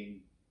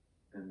thinking,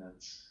 then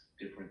that's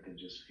different than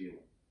just feeling.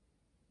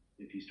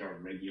 If you start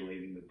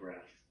regulating the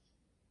breath,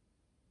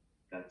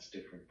 that's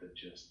different than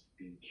just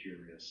being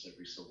curious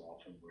every so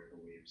often where the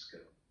waves go.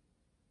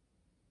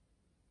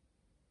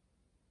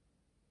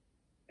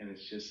 And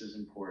it's just as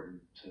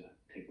important to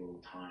take a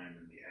little time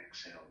in the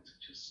exhale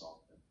to just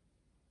soften.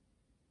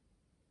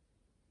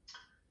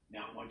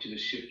 Now I want you to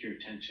shift your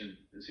attention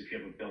as if you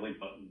have a belly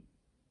button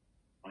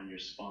on your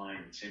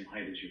spine, same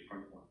height as your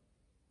front one.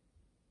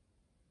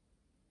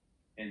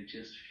 And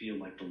just feel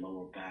like the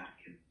lower back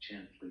can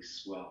gently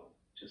swell,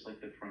 just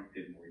like the front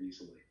did more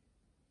easily.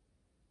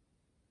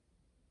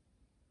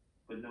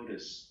 But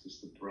notice, does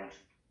the breath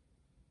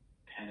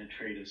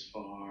penetrate as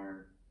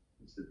far?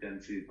 Does the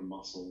density of the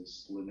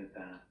muscles limit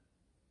that?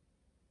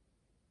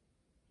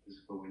 Does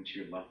it go into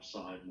your left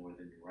side more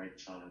than your right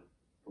side?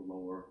 The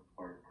lower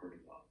part hurting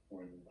up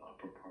more than the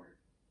upper part?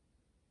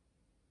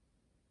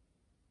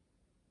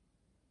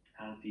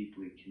 How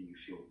deeply can you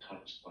feel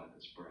touched by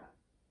this breath?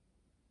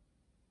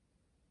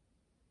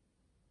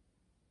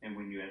 And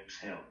when you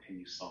exhale, can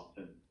you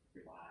soften,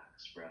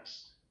 relax,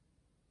 rest,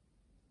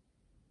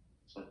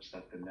 such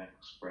that the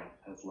next breath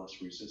has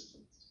less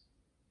resistance?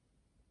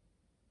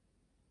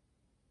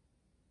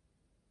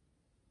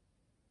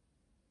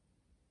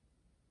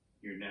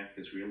 Your neck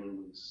is really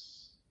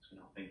loose, so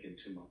not thinking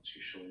too much.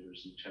 Your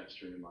shoulders and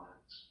chest are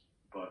relaxed,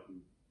 butt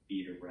and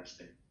feet are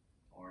resting,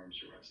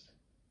 arms are resting.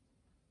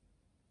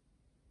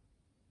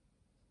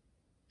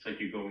 It's like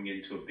you're going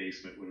into a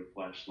basement with a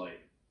flashlight.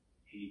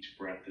 Each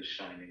breath is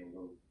shining a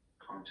little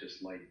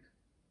conscious light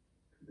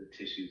to the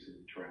tissues it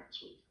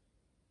interacts with.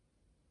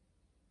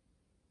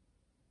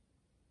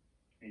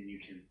 And you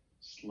can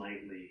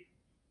slightly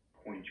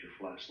point your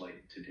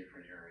flashlight to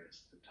different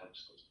areas to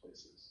touch those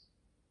places.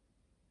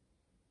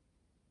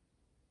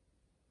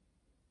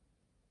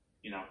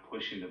 You're not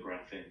pushing the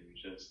breath in,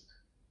 you're just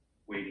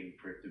waiting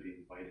for it to be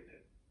invited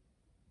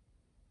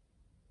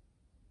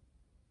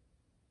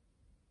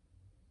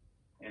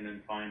in. And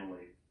then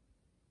finally,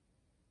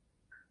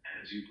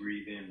 as you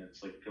breathe in,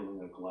 it's like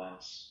filling a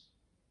glass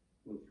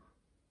with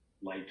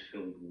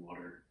light-filled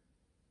water.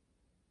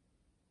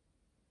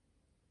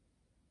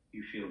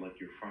 You feel like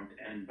your front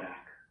and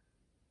back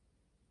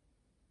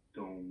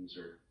domes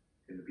are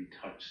going to be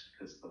touched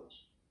because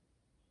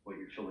what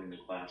you're filling the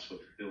glass with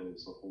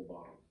fills the whole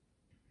bottle.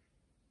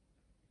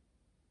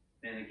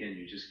 And again,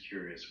 you're just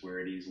curious where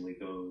it easily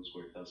goes,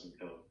 where it doesn't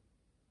go.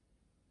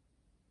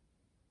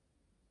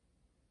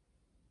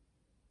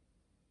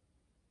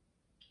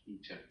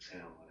 Each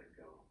exhale, let it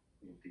go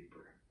a little deeper,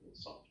 a little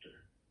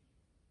softer.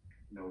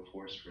 No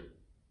force rhythm.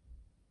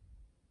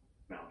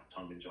 Mouth,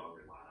 tongue, and jaw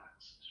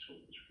relaxed.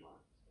 Shoulders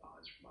relaxed.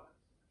 Eyes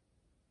relaxed.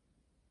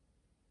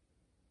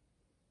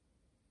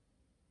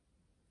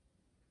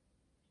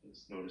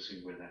 Just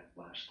noticing where that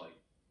flashlight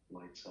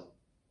lights up.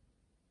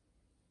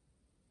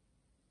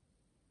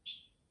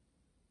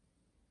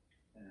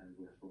 And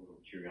with a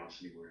little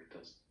curiosity where it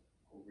does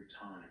over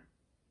time.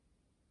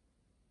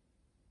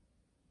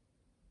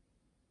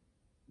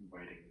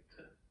 Inviting it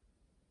to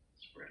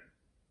spread.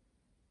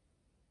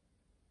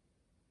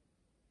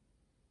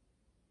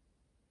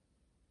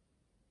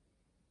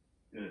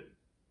 Good.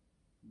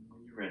 And when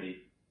you're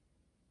ready,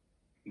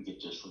 you can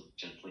just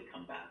gently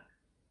come back.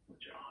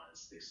 Let your eyes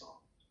stay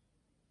soft.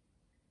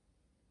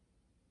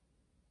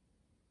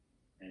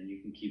 And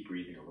you can keep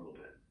breathing a little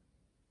bit.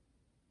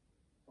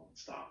 Don't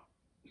stop.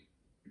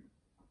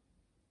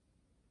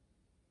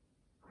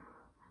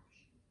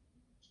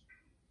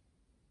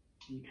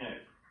 Okay.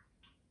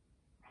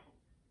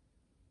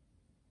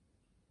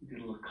 We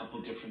did a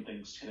couple different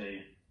things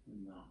today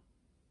in the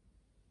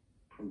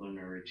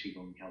preliminary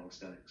QiGong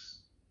calisthenics.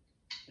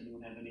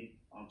 Anyone have any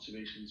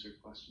observations or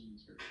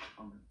questions or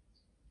comments?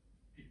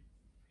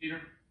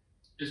 Peter,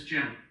 it's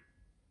Jim.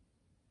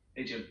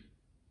 Hey, Jim.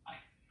 Hi.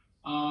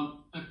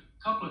 A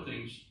couple of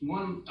things.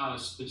 One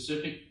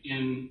specific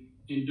in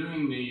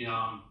doing the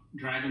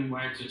dragon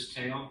wags its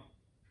tail.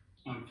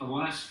 For the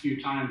last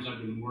few times I've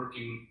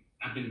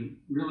been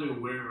really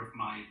aware of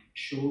my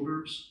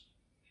shoulders,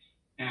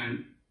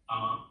 and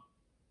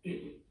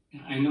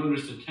I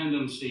noticed a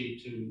tendency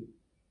to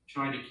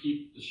try to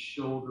keep the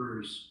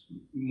shoulders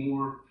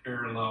more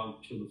parallel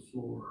to the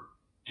floor,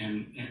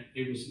 and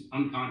it was an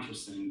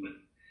unconscious thing, but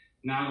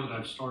now that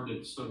I've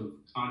started sort of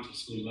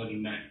consciously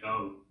letting that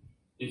go,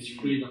 it's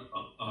freed up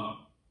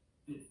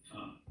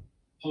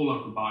whole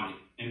upper body,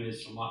 and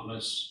it's a lot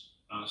less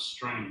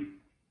strain.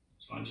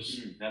 So I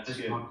just that's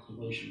good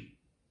observation.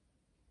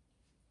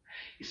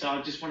 So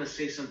I just want to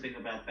say something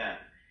about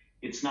that.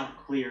 It's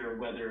not clear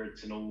whether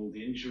it's an old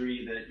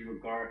injury that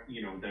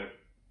that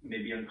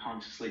maybe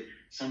unconsciously.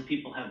 Some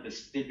people have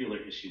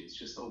vestibular issues.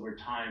 Just over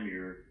time,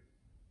 your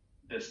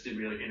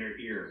vestibular inner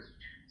ear.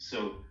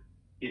 So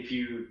if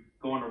you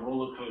go on a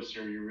roller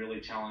coaster, you really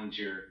challenge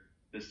your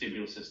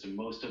vestibular system.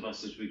 Most of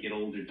us, as we get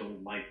older,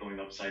 don't like going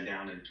upside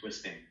down and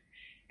twisting.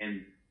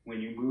 And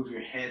when you move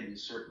your head in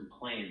certain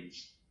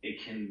planes,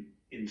 it can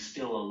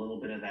instill a little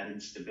bit of that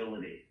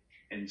instability.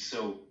 And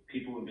so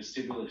people with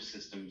vestibular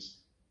systems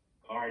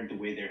guard the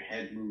way their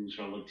head moves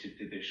relative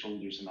to their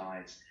shoulders and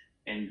eyes,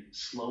 and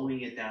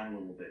slowing it down a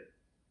little bit,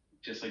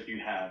 just like you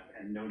have,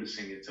 and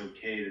noticing it's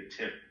okay to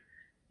tip,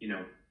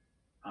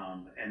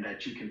 and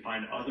that you can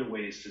find other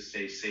ways to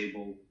stay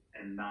stable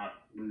and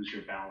not lose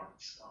your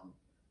balance.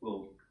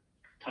 Will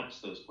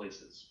touch those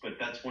places. But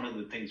that's one of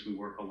the things we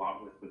work a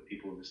lot with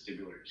people with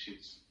vestibular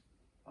issues,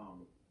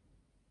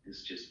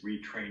 is just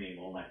retraining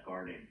all that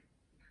guarding.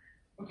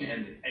 Okay.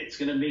 And it's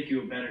going to make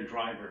you a better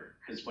driver,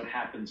 because what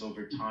happens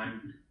over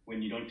time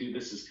when you don't do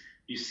this is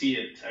you see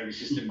it. I was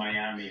just in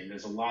Miami, and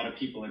there's a lot of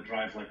people that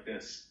drive like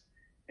this,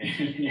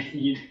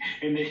 and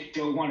they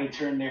don't want to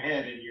turn their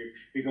head, and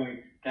you're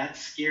going,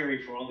 that's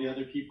scary for all the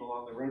other people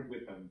on the road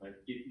with them.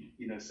 But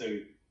so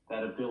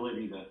that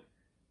ability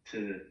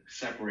to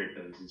separate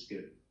those is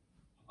good.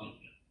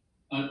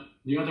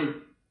 The other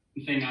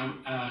thing,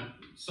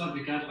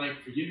 subject I'd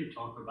like for you to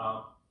talk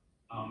about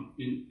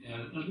in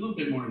a little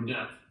bit more in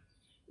depth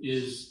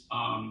is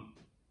I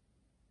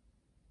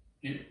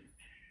don't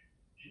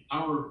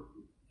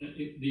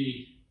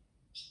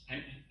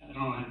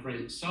know how to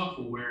phrase it,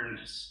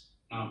 self-awareness,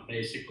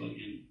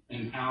 basically,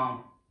 and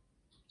how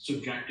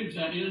subjective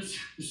that is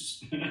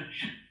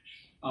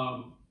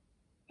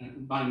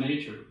by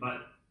nature,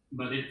 but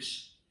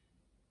it's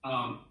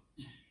I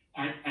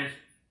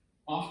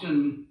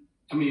often,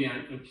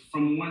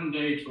 from one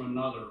day to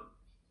another,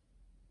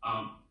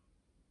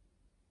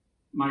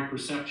 my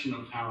perception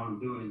of how I'm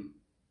doing,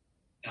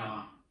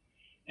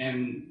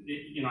 and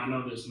I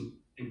know there's an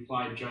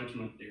implied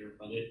judgment there,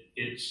 but it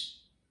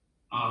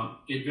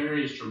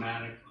varies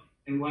dramatically.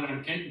 And what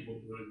I'm capable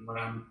of doing,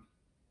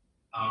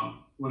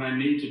 what I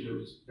need to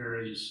do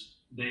varies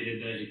day to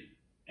day,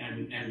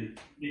 and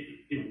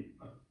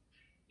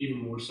even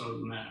more so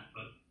than that.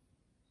 But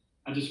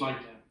I'd just like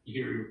to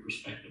hear your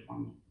perspective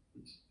on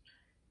it.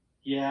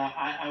 Yeah,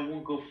 I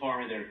won't go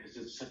far there because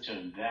it's such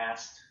a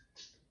vast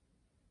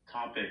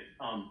topic.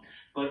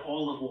 But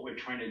all of what we're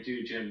trying to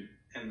do, Jim,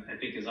 and I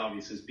think is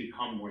obvious, is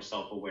become more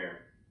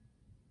self-aware.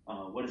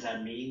 What does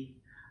that mean?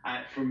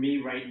 For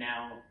me right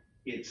now,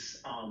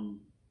 it's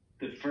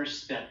the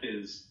first step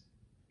is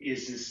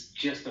this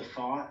just a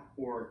thought,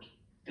 or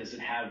does it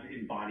have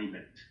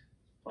embodiment?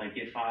 Like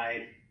if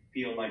I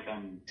feel like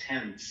I'm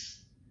tense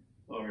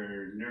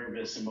or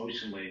nervous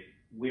emotionally,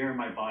 where in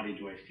my body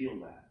do I feel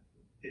that?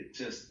 It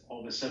just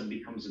all of a sudden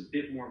becomes a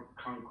bit more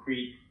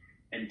concrete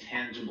and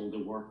tangible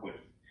to work with.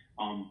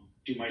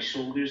 Do my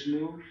shoulders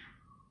move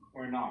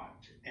or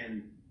not?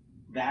 And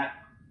that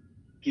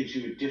gives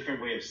you a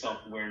different way of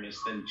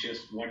self-awareness than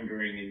just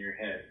wondering in your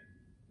head,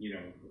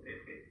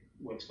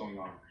 what's going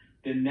on.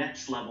 The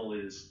next level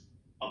is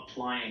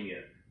applying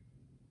it.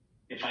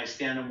 If I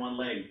stand on one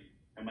leg,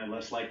 am I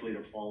less likely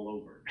to fall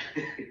over?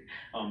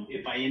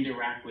 If I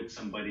interact with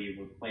somebody,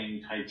 we're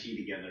playing Tai Chi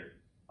together,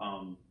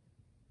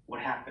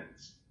 what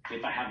happens?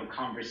 If I have a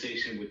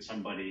conversation with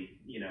somebody,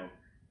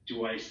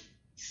 do I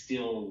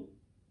still,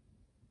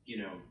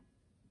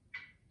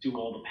 do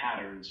all the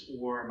patterns,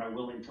 or am I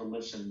willing to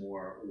listen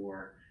more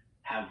or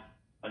have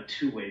a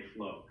two-way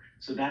flow?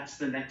 So that's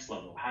the next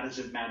level. How does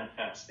it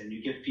manifest? And you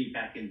get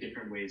feedback in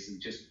different ways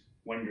and just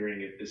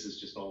wondering if this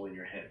is just all in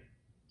your head.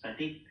 So I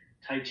think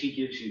Tai Chi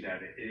gives you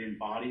that. It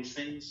embodies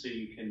things so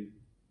you can,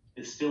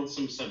 there's still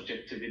some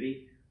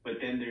subjectivity, but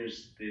then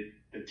there's the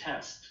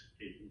test.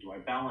 Do I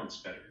balance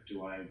better?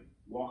 Do I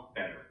walk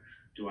better?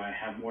 Do I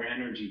have more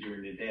energy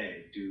during the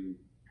day? Do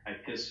I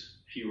piss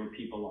fewer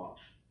people off?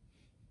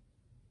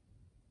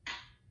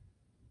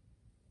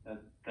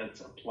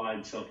 That's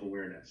applied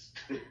self-awareness.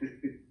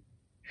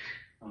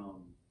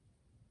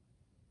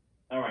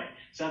 All right,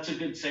 so that's a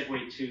good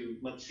segue to,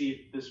 let's see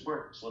if this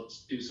works.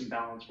 Let's do some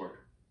balance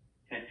work.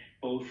 Okay,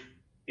 both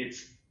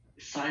it's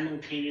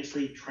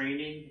simultaneously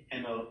training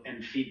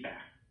and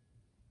feedback,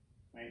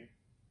 right?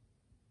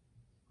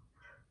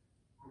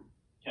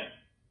 Okay.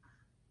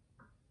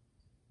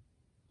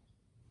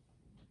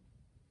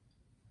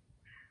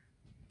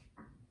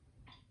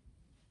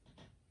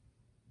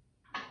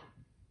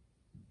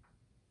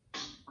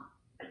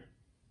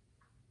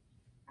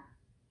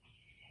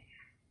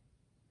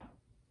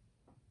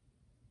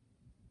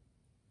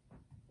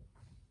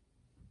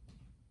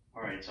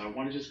 All right, so I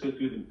want to just go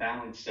through the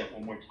balance step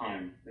one more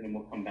time, and then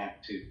we'll come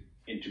back to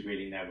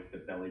integrating that with the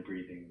belly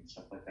breathing and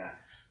stuff like that.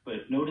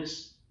 But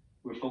notice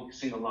we're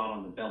focusing a lot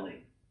on the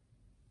belly,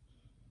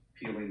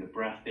 feeling the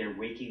breath there,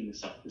 waking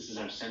this up. This is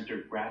our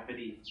center of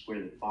gravity. It's where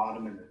the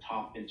bottom and the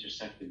top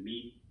intersect and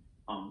meet.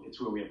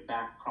 It's where we have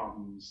back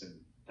problems and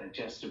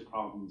digestive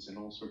problems and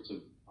all sorts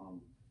of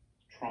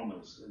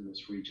traumas in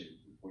this region,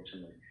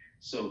 unfortunately.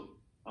 So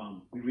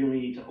we really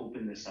need to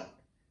open this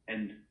up.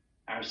 And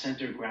our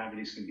center of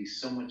gravity is going to be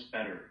so much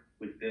better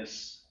with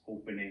this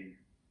opening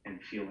and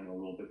feeling a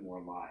little bit more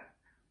alive.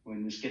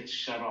 When this gets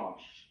shut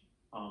off,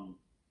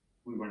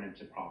 we run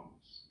into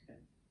problems. Okay?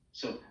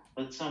 So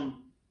let's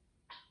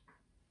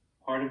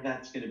part of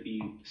that's going to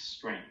be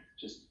strength.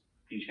 Just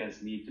you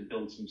guys need to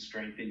build some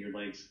strength in your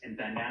legs and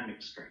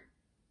dynamic strength.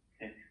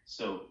 Okay?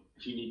 So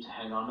if you need to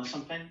hang on to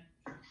something,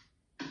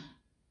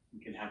 you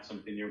can have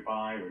something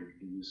nearby, or you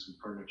can use some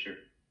furniture.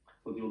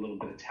 We'll do a little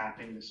bit of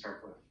tapping to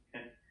start with.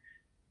 Okay?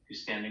 If you're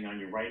standing on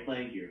your right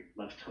leg, your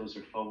left toes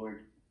are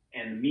forward,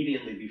 and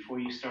immediately before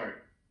you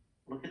start,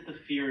 look at the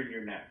fear in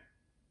your neck.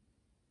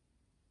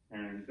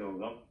 And go,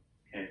 oh,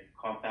 okay,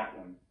 caught that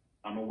one.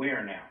 I'm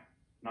aware now,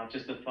 not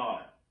just a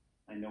thought.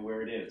 I know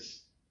where it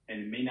is. And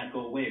it may not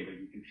go away, but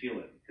you can feel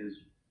it because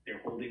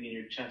they're holding in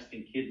your chest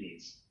and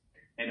kidneys.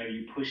 And are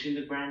you pushing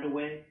the ground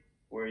away,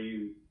 or are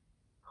you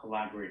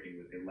collaborating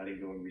with it, letting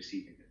go and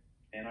receiving it?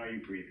 And are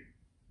you breathing?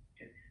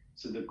 Okay.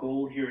 So the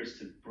goal here is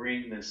to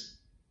bring this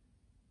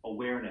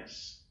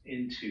awareness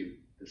into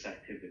this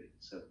activity.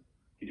 So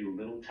you do a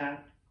little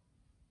tap,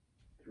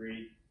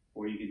 3,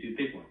 or you could do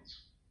big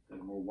ones that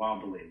are more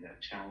wobbly,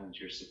 that challenge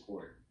your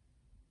support.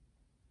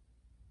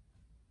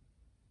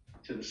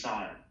 To the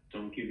side,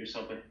 don't give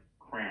yourself a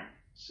cramp,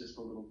 it's just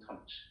a little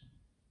touch.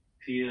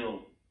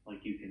 Feel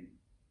like you can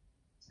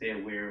stay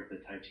aware of the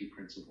Tai Chi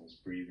principles,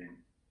 breathing,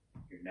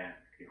 your neck,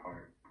 your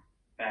heart,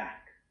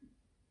 back.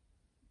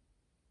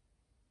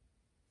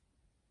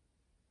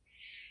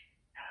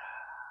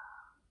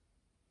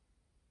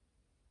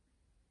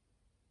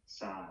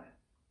 Side.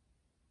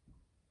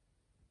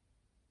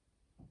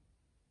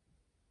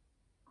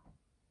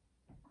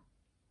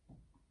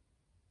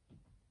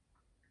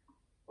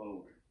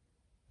 Forward.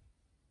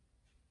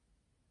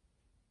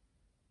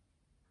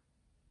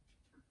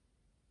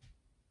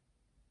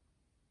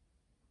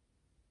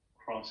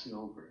 Crossing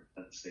over,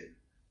 that's safe.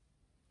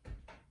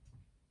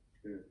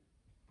 Good.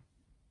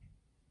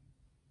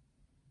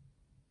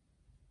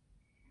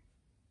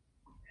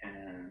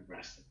 And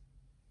resting.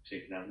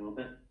 Shake it out a little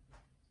bit.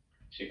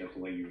 Shake out the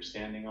leg you were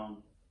standing on.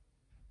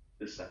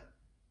 This side.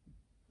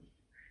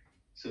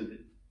 So that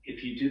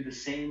if you do the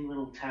same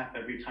little tap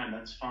every time,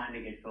 that's fine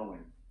to get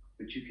going.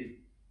 But you could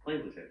play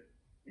with it,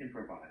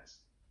 improvise.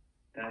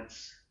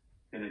 That's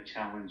going to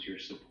challenge your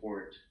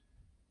support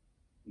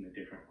in a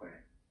different way.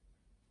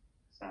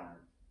 Side.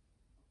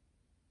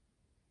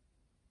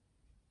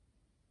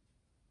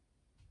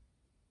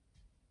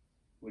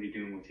 What are you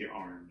doing with your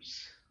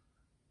arms?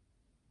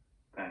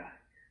 Back.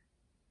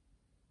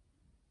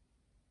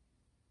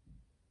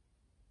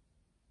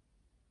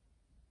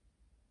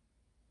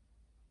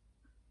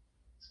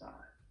 Side.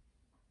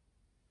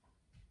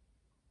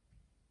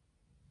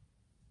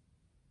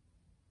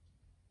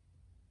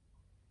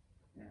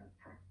 And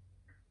front.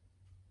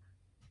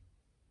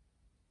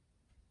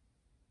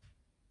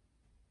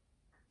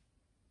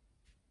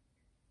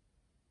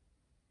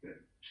 Good.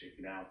 Shake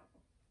it out.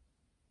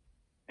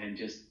 And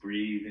just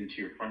breathe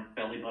into your front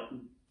belly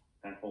button,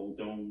 that whole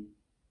dome.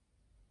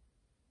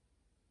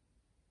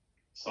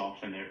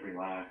 Soften it,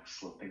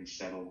 relax, let things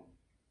settle.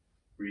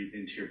 Breathe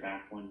into your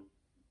back one.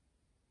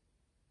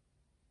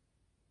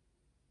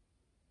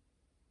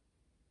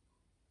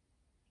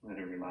 Let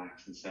it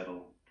relax and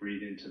settle.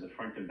 Breathe into the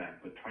front and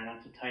back, but try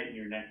not to tighten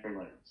your neck or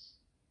legs.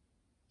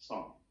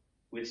 Soft,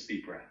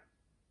 wispy breath.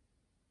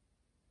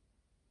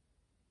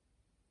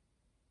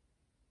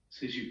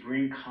 So as you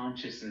bring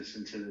consciousness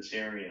into this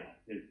area,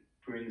 it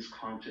brings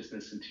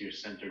consciousness into your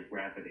center of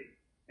gravity,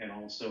 and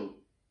also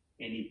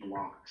any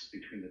blocks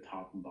between the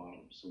top and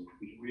bottom. So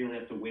we really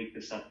have to wake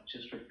this up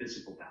just for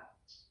physical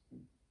balance.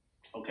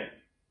 Okay,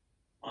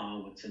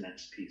 what's the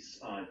next piece?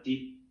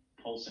 Deep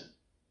pulsing.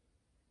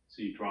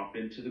 So you drop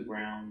into the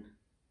ground,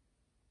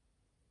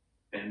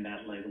 bend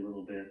that leg a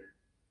little bit,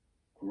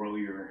 grow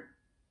your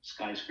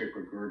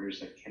skyscraper girders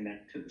that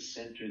connect to the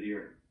center of the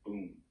earth.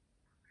 Boom.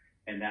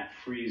 And that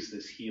frees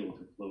this heel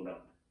to float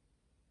up.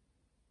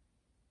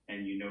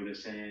 And you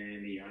notice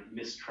any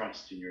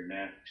mistrust in your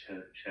neck,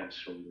 chest,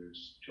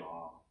 shoulders,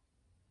 jaw.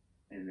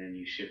 And then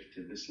you shift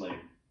to this leg.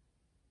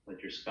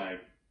 Let your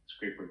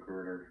skyscraper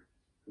girder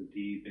go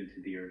deep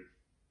into the earth,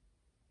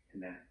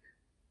 connect.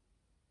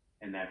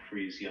 And that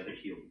frees the other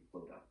heel to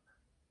float up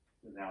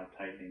without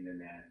tightening the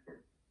neck or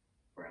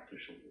breath or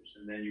shoulders.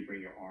 And then you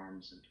bring your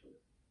arms into it.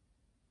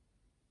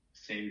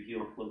 Same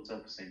heel floats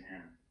up, same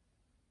hand.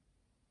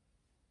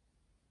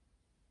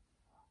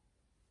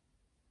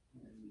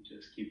 And you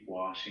just keep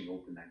washing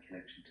open that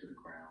connection to the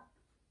ground.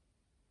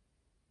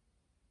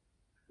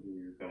 Through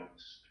your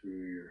guts, through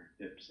your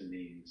hips and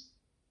knees.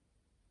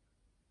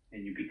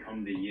 And you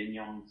become the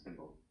yin-yang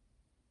symbol.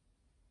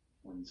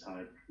 One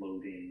side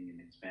floating and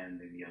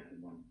expanding, the other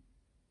one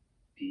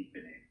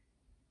deepening.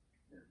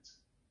 That's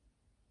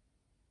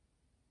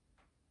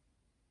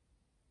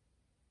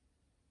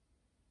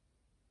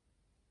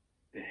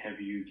the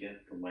heavier you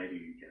get, the lighter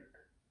you get.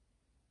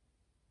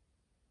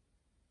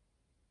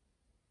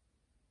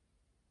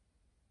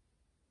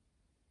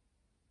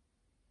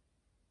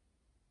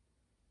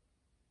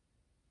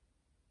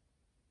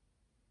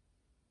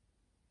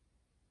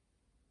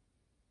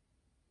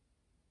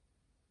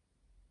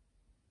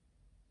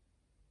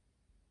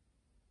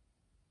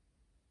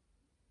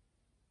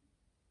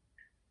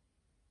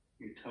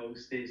 Your toe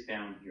stays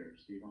down here,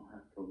 so you don't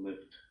have to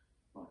lift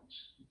much.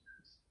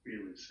 It's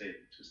really safe,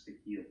 just the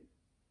heel.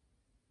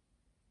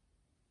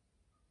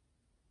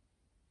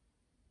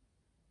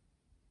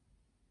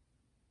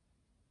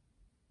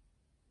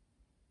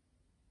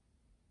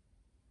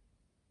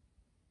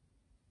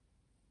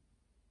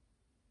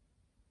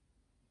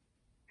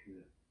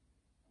 Good.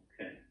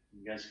 Okay,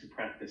 you guys can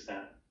practice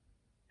that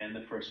and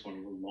the first one a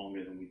little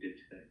longer than we did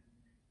today.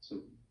 So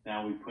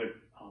now we put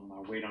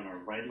our weight on our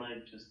right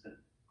leg just to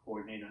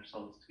coordinate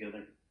ourselves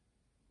together.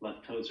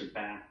 Left toes are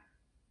back,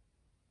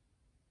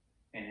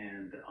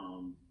 and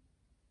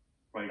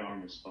right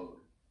arm is forward.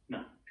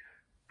 No,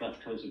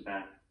 left toes are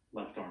back,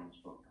 left arm is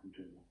forward. I'm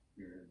doing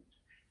the mirror image.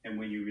 And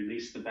when you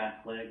release the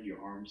back leg, your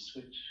arms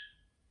switch.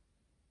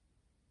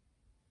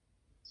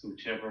 So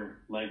whichever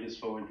leg is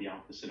forward, the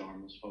opposite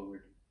arm is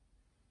forward.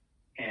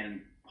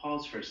 And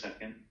pause for a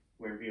second,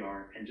 wherever you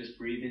are, and just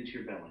breathe into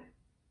your belly.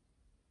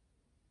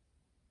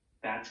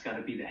 That's got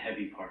to be the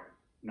heavy part,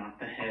 not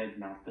the head,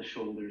 not the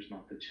shoulders,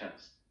 not the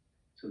chest.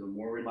 So the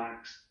more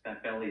relaxed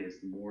that belly is,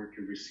 the more it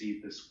can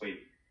receive this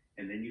weight.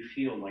 And then you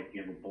feel like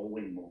you have a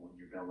bowling ball in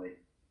your belly.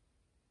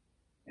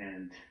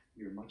 And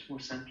you're much more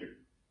centered.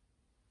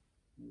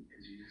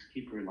 Because you just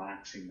keep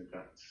relaxing the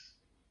guts.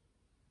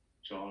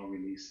 Jaw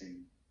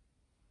releasing.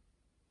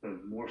 The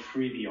more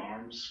free the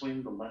arms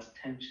swing, the less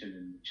tension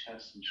in the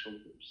chest and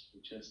shoulders.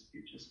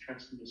 You're just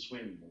trusting to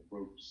swing like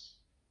ropes.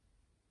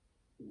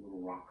 A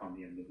little rock on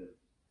the end of it.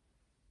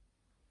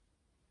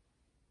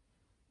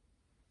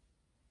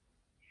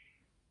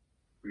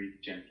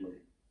 Breathe gently.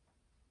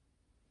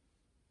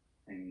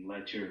 And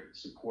let your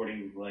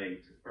supporting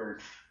legs,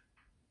 earth,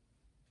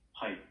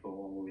 height go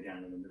all the way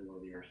down in the middle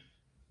of the earth.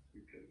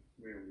 You're good,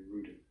 really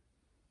rooted.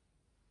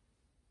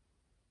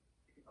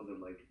 The other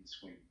leg can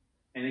swing.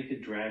 And it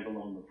could drag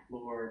along the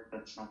floor.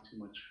 That's not too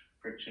much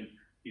friction.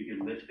 You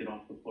can lift it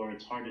off the floor.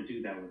 It's hard to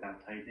do that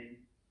without tightening,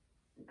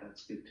 but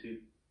that's good too.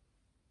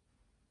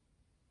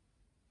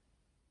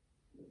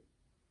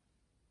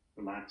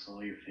 Relax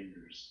all your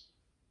fingers.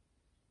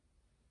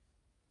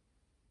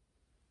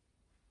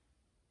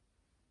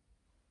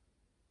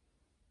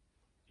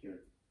 Good.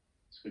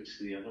 Switch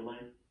to the other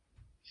leg.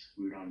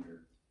 Scoot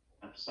under.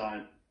 Left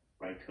side,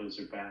 right toes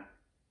are back.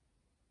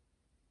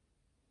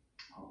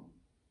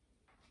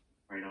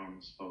 Right arm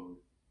is forward.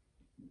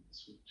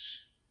 Switch.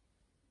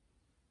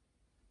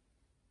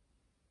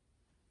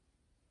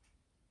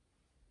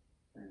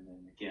 And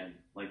then again,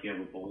 like you have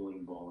a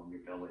bowling ball in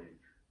your belly,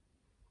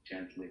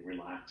 gently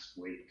relaxed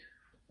weight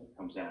that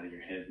comes out of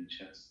your head and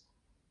chest.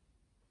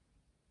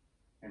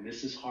 And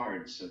this is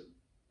hard, so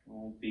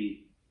don't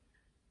be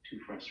too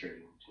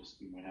frustrated. Just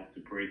you might have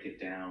to break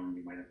it down.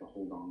 You might have to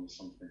hold on to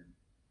something.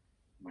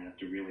 You might have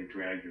to really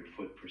drag your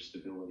foot for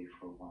stability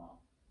for a while.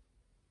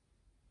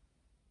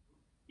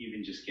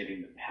 Even just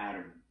getting the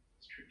pattern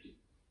is tricky.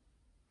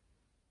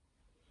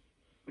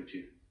 But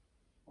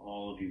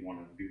all of you want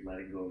to be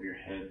letting go of your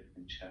head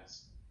and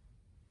chest.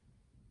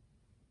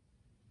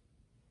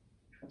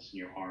 Trusting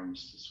your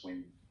arms to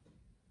swing.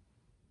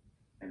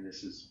 And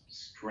this is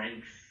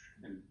strength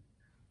and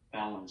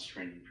balance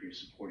training for your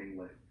supporting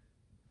leg.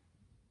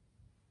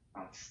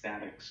 Not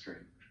static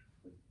strength,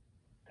 but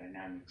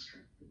dynamic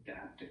strength,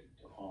 adapting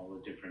to all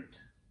the different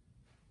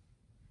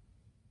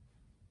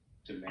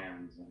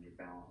demands on your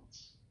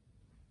balance.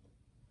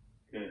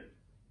 Good.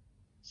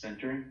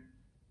 Centering.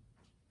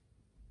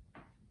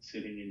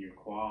 Sitting in your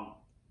quad.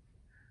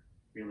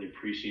 Really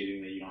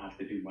appreciating that you don't have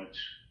to do much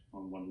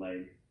on one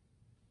leg.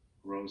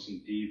 Grow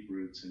some deep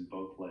roots in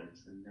both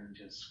legs and then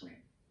just swing.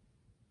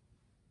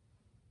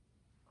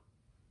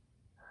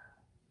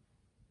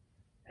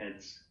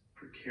 Head's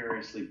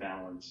precariously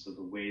balanced, so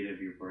the weight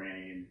of your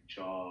brain,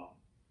 jaw,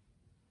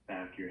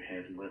 back of your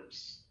head,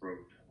 lips,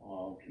 throat,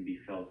 all can be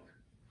felt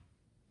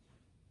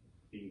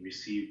being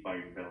received by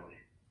your belly.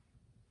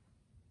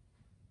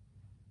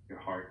 Your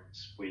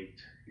heart's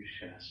weight, your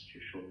chest,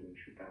 your shoulders,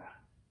 your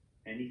back.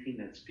 Anything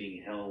that's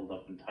being held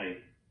up and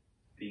tight,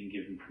 being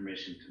given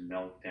permission to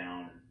melt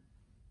down and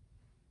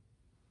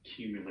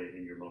accumulate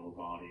in your lower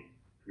body,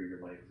 through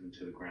your legs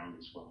into the ground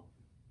as well.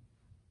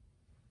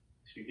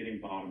 So you're getting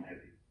bottom heavy.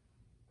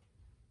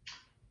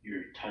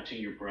 You're touching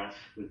your breath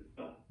with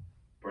the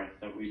breath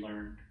that we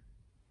learned,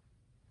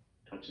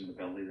 touching the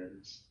belly, that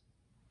is.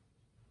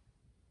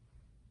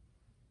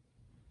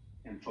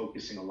 And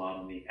focusing a lot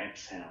on the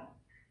exhale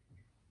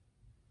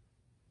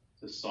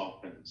to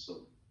soften,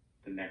 so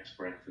the next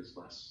breath is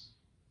less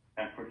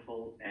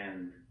effortful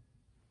and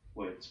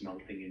what's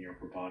melting in your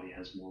upper body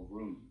has more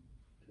room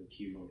to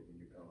accumulate in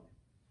your belly.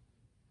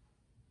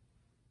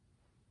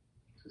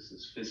 So this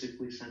is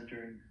physically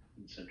centering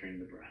and centering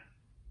the breath.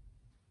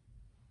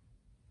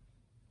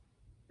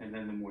 And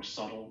then the more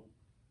subtle,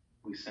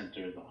 we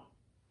center the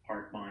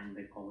heart-mind,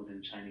 they call it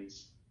in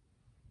Chinese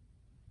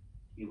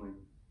healing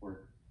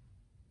work.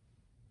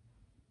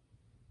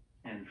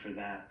 And for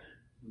that,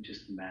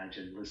 just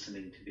imagine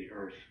listening to the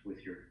earth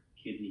with your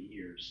kidney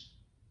ears,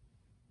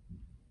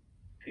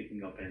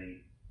 picking up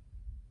any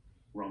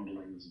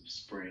rumblings of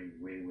spring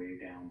way, way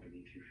down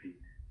beneath your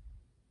feet.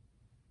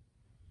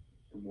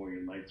 The more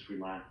your legs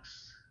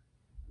relax,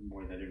 the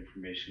more that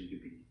information can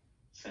be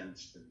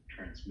sensed and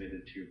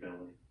transmitted to your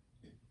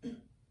belly.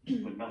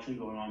 But nothing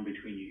going on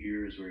between your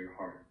ears or your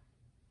heart.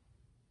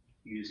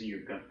 Using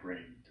your gut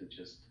brain to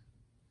just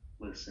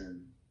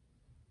listen,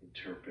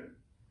 interpret,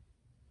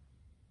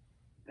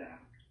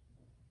 adapt.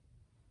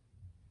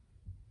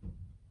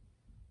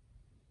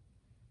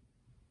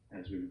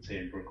 As we would say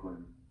in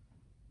Brooklyn,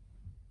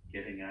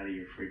 getting out of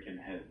your freaking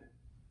head.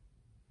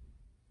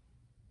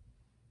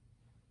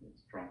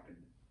 It's dropping.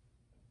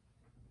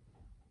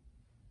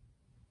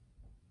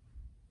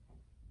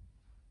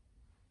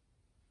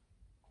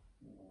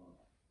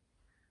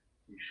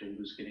 Your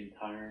shoulders getting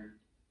tired,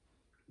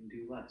 you can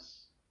do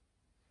less.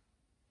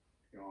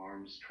 Your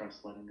arms,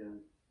 trust letting go.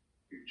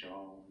 Your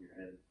jaw, your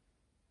head.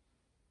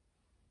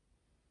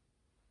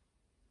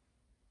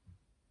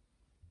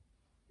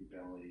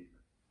 Your belly,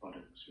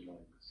 buttocks, your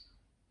legs.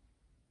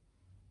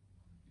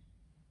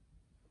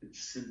 It's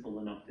simple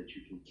enough that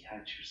you can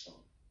catch yourself.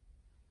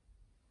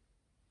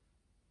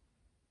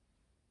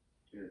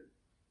 Good.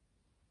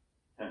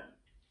 Head.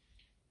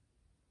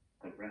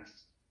 Let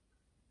rest.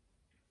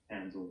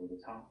 Hands over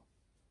the top.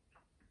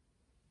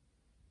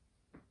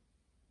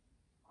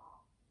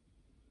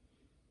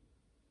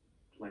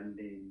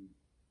 Blending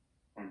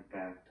front,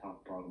 back,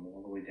 top, bottom,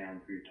 all the way down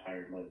through your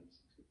tired legs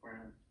to the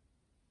ground.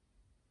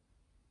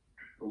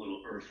 A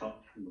little earth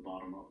up from the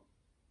bottom up.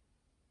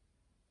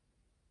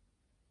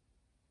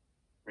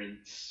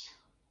 Rinse.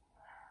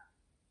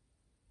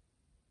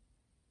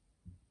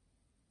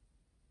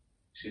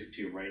 Shift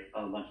to your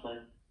left leg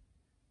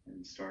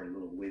and start a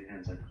little wave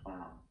hands like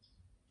clouds.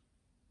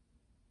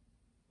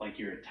 Like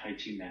you're a Tai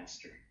Chi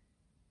master.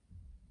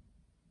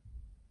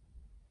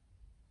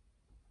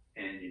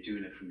 And you're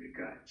doing it from your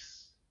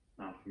guts,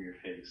 not from your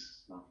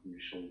face, not from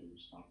your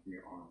shoulders, not from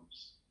your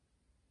arms.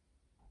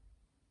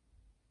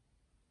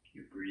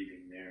 You're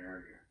breathing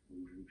there, you're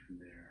moving from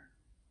there.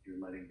 You're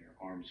letting your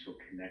arms feel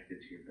connected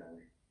to your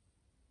belly.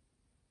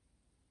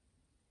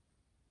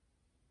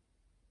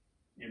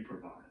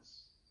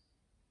 Improvise.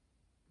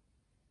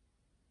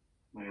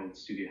 My old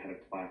studio had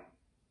a plaque,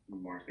 a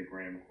Martha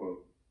Graham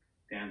quote,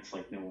 dance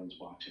like no one's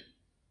watching.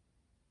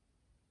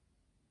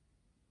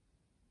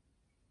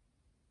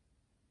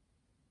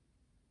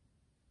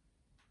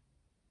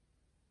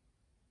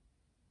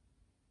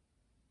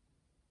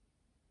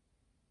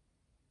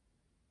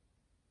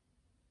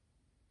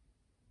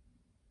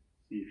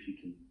 See if you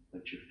can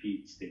let your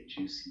feet stay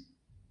juicy.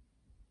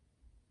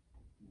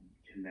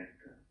 Connect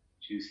the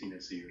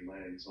juiciness of your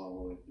legs all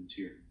the way up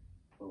into your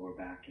lower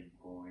back and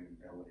groin and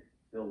belly.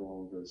 Fill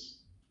all of those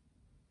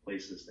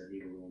places that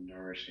need a little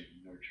nourishing,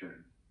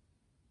 nurturing,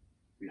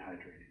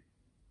 rehydrating.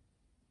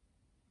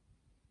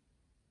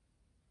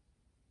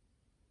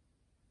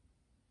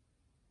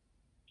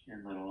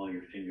 And let all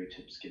your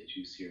fingertips get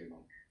juicier,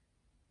 like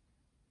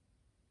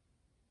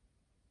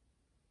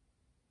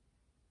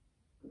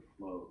the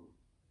flow.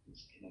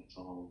 This connects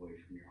all the way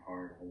from your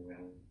heart all the way out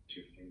to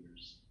your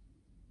fingers,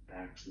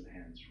 backs of the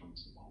hands,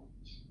 fronts of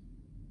palms.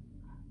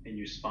 And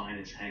your spine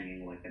is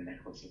hanging like a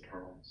necklace of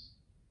pearls.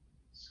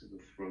 So the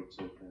throat's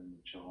open,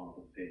 the jaw,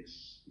 the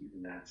face,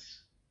 even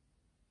that's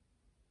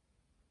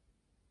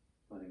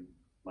letting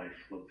life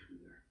flow through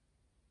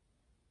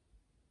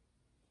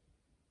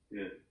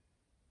there. Good.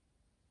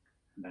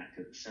 Come back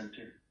to the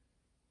center.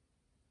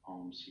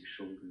 Palms to your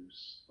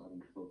shoulders, let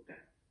them float down.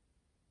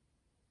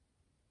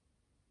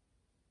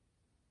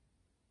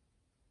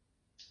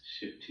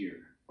 Shift to your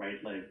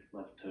right leg,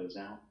 left toes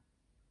out.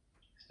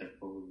 Step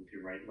forward with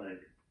your right leg.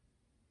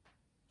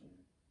 And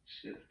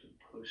shift and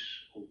push,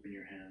 open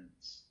your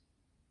hands.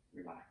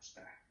 Relax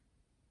back.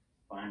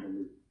 Find a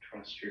loop.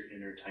 Trust your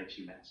inner Tai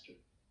Chi master.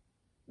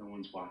 No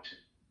one's watching.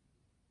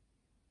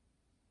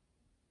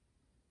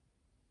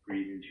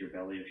 Breathe into your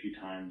belly a few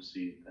times so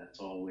that's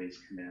always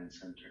command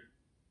center.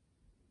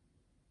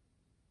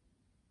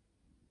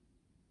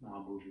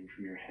 Not moving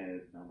from your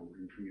head, not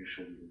moving from your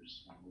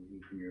shoulders, not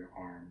moving from your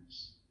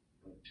arms,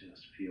 but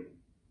just feel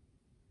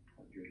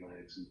how your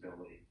legs and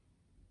belly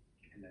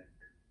connect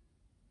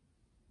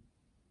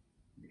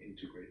and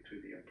integrate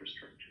through the upper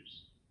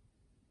structures.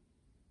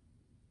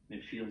 And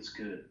it feels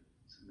good.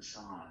 It's a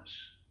massage.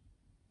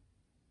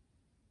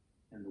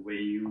 And the way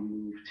you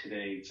move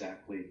today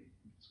exactly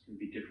is going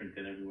to be different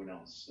than everyone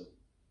else. So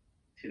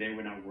today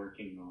we're not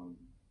working on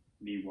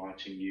me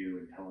watching you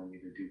and telling you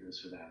to do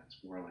this or that.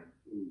 It's more like,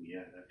 ooh,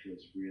 yeah, that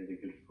feels really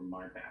good for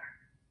my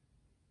back.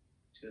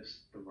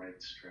 Just the right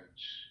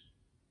stretch.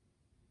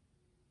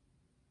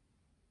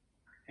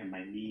 And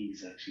my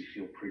knees actually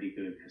feel pretty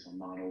good because I'm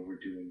not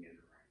overdoing it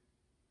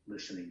or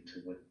listening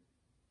to what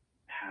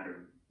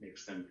pattern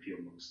makes them feel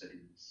most at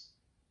ease.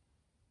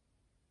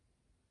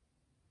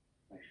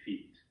 My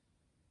feet,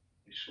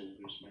 my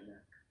shoulders, my neck.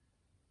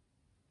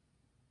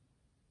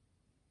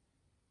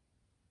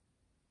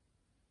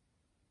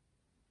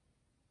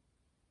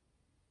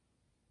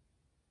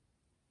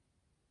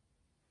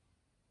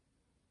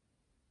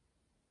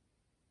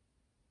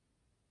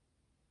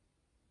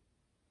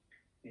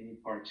 Any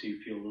parts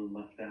you feel a little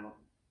left out,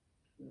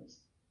 just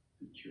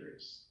be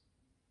curious.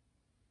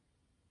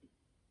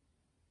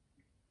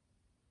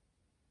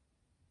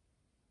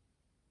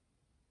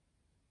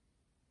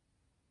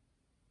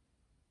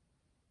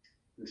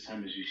 This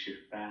time as you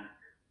shift back,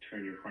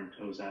 turn your front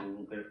toes out a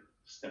little bit,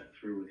 step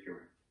through with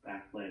your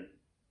back leg,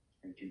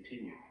 and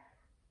continue.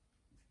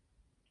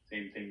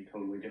 Same thing,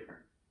 totally different.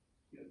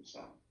 The other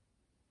side.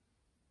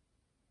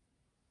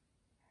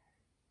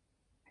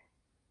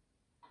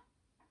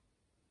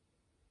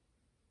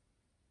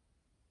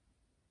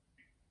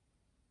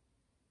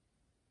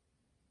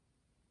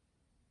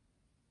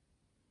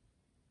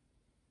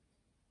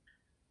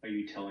 Are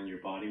you telling your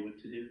body what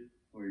to do,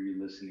 or are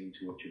you listening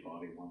to what your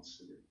body wants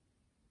to do?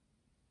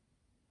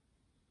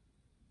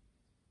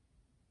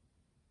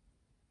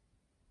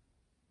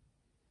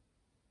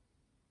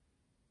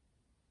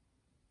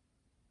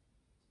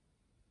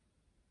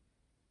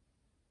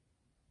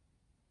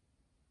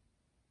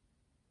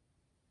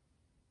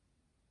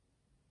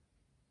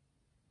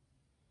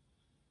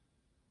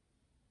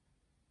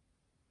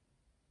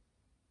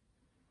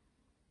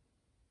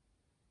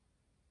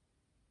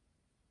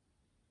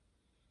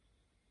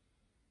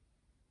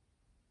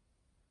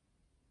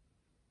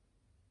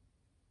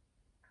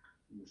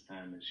 And this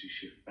time as you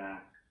shift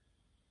back,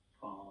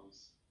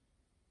 pause.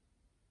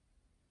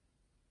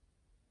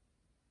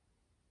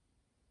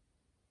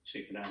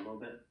 Shake it out a little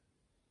bit.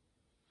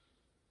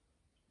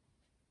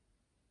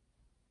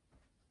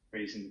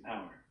 Raising the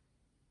power.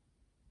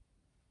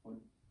 1,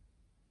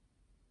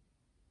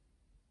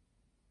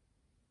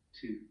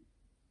 2,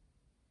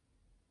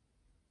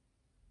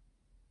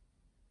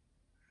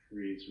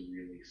 3 to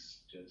release.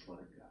 Just let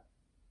it go.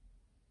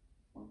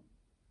 1,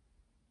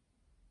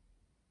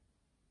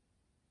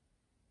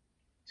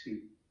 2,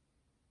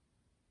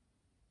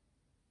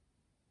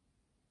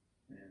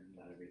 and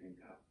let everything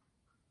go.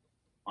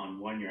 On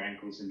 1, your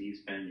ankles and knees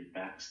bend, your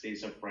back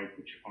stays upright,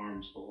 but your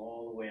arms go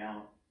all the way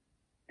out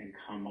and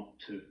come up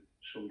to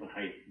shoulder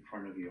height in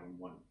front of you on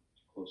 1,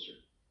 closer.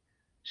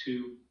 2,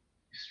 you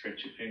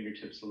stretch your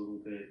fingertips a little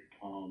bit, your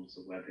palms,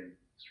 the webbing,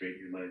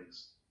 straighten your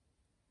legs.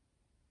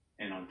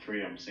 And on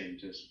 3, I'm saying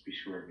just be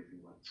sure everything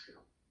lets go.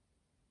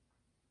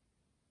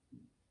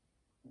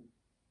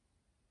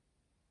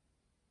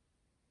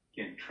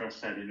 Again,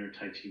 trust that inner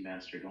Tai Chi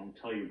master. Don't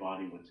tell your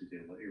body what to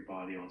do. Let your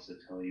body also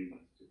tell you what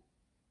to do.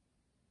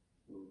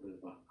 A little bit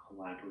of a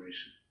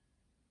collaboration.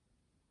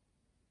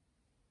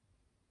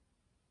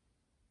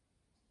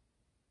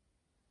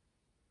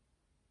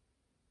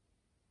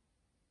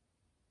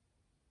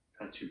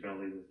 Touch your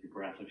belly with your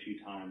breath a few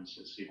times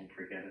just so you don't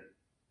forget it.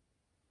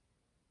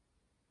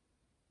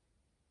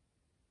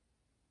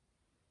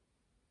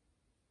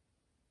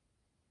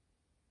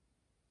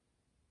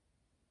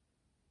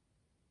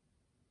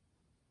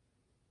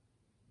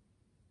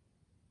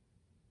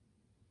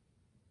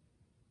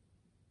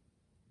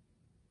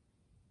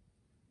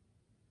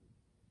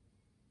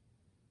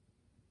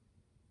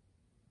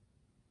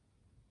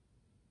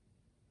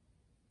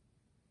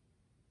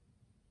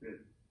 Good.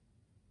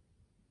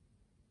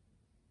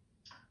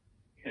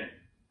 Okay.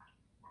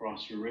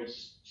 Cross your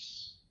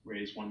wrists,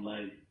 raise 1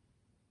 leg.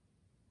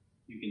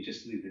 You can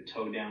just leave the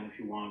toe down if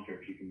you want, or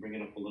if you can bring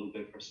it up a little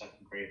bit for a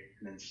second, great,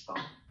 and then stop.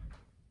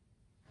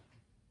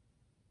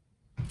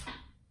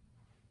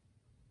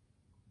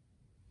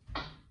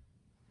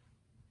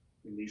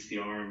 Release the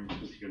arms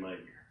with your leg.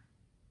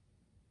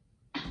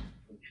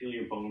 Feel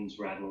your bones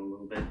rattle a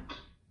little bit.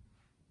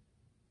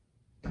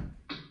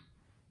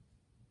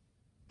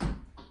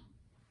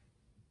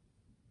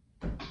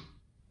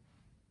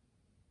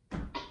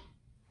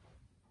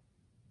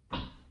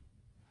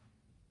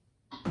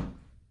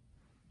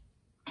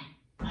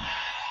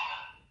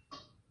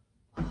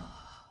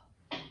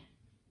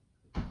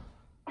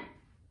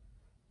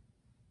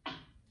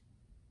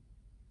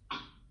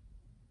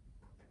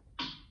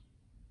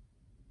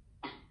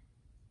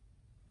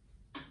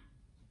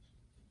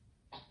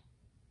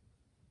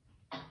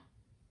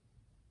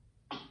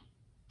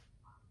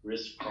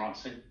 Wrist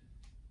crossing.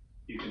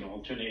 You can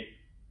alternate,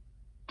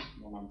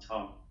 one on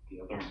top,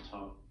 the other on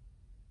top.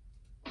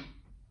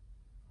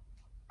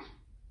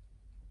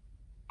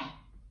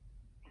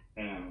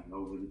 And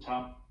over the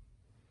top,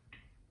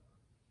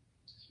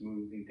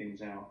 smoothing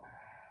things out.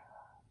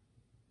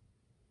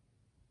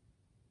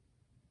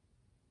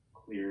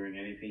 Clearing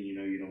anything you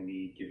know you don't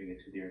need, giving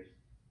it to the earth.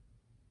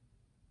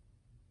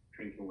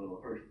 Drink a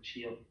little earth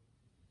chill.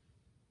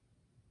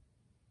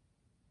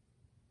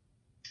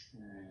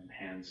 And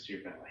hands to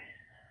your belly.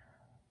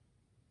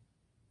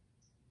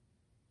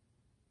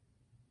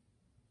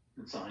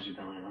 Massage your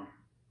belly now.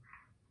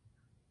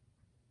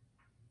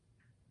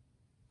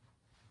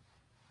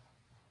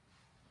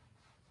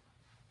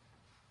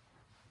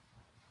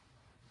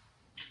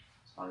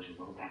 Massage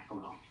your lower back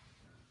below.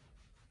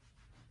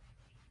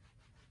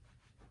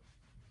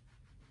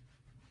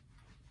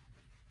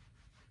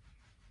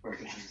 Where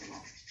your hands below.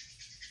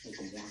 Make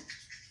them warm.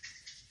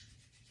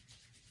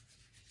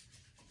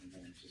 And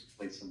then just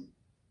place them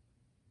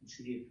and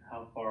see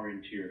how far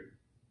into your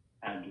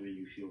abdomen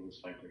you feel this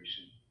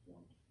vibration.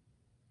 Warmth.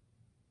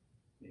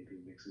 Maybe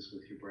it mixes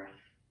with your breath.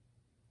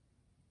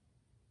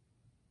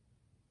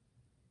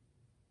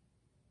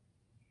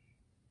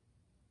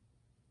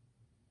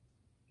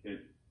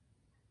 Good.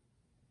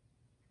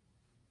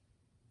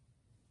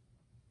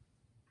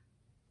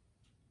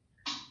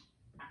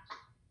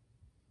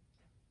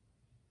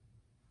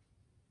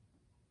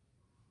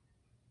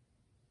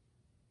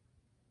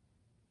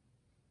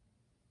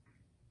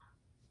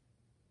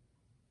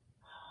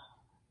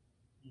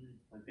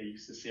 Like they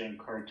used to say on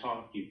Car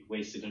Talk, you've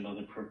wasted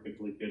another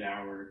perfectly good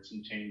hour,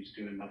 some change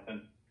doing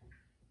nothing.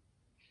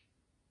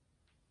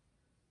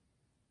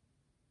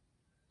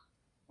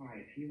 All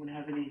right, anyone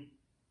have any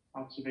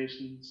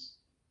observations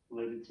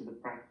related to the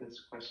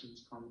practice,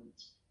 questions,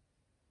 comments?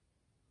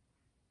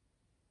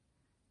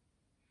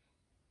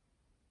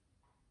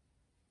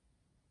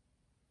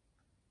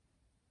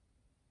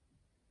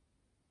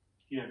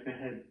 Yeah, go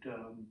ahead,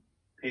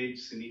 Paige,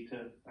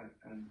 Sunita, I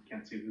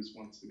can't see who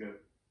wants to go.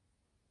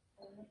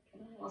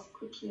 Can I ask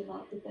quickly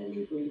about the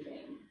belly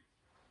breathing?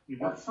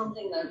 Mm-hmm. That's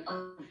something that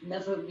I've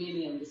never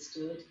really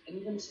understood. And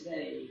even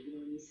today,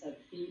 when you said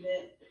feel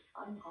it,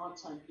 I'm having a hard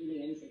time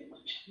feeling anything in my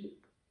belly.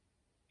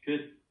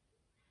 Good.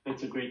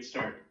 That's a great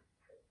start.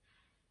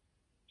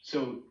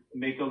 So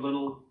make a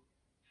little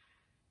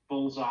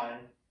bullseye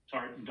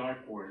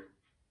dartboard.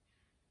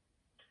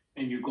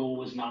 And your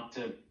goal is not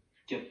to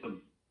get the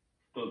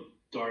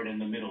dart in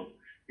the middle.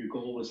 Your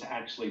goal is to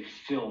actually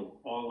fill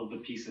all of the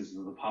pieces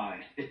of the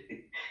pie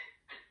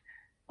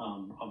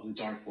of the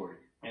dartboard.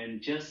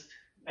 And just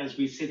as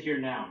we sit here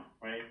now,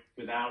 right,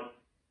 without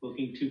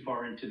looking too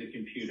far into the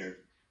computer,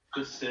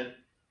 just sit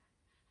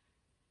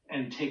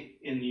and take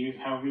in you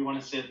however you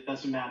want to sit.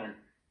 Doesn't matter.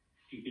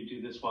 You could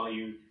do this while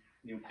you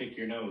pick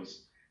your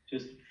nose.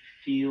 Just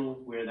feel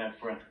where that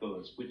breath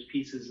goes. Which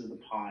pieces of the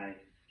pie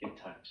get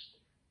touched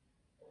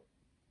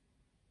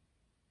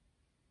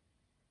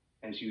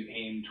as you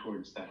aim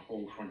towards that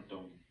whole front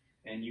dome.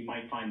 And you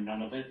might find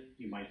none of it.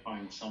 You might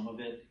find some of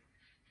it.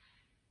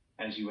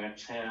 As you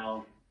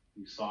exhale,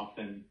 you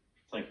soften.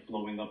 It's like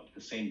blowing up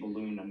the same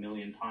balloon a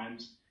million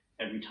times.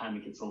 Every time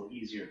it gets a little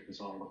easier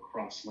because all the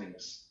cross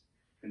links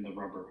in the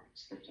rubber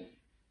start to.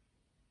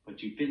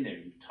 But you've been there.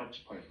 You've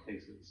touched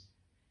places.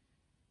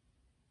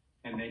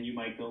 And then you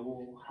might go,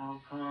 well,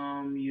 how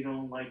come you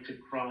don't like to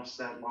cross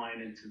that line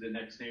into the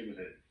next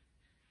neighborhood?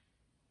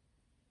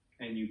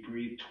 And you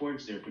breathe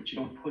towards there, but you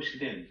don't push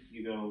it in.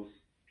 You go,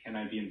 can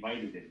I be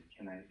invited in?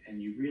 Can I? And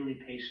you're really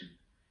patient.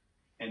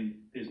 And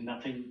there's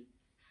nothing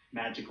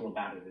magical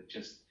about it. It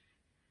just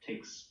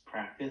takes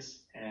practice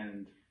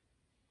and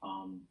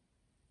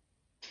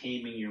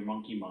taming your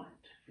monkey mind,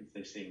 as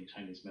they say in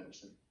Chinese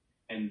medicine.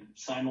 And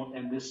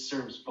this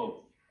serves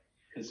both.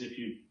 Because if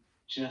you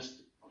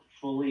just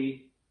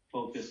fully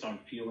focused on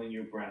feeling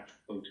your breath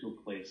go to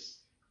a place,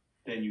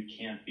 then you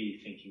can't be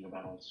thinking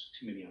about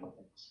too many other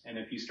things. And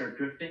if you start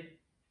drifting,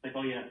 like,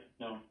 oh yeah,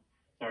 no,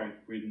 sorry,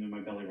 breathing in my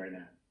belly right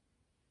now.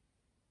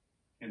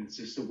 And it's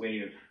just a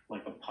way of,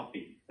 like a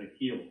puppy, like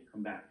heel,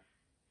 come back.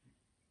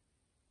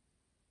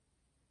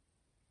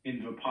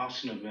 In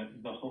Vipassana,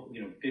 the whole,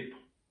 big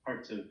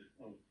parts of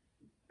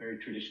very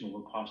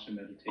traditional Vipassana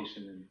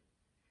meditation and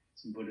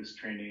some Buddhist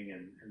training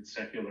and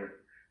secular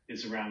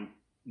is around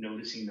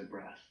noticing the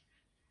breath,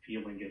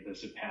 feeling it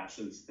as it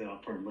passes the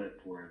upper lip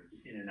or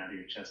in and out of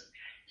your chest.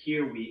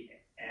 Here we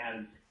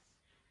add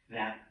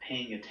that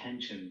paying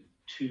attention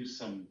to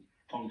some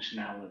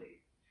functionality.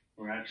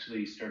 We're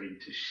actually starting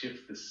to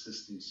shift the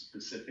system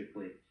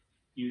specifically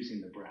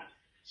using the breath.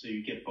 So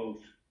you get both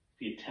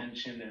the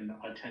attention and the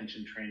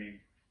attention training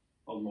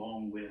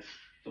along with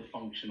the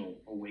functional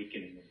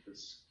awakening of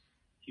this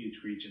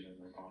huge region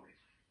of our body.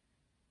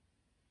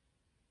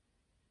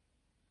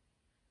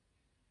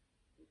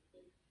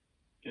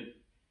 Good.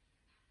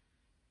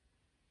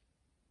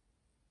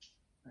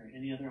 All right,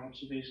 any other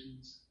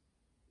observations,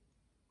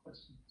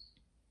 questions?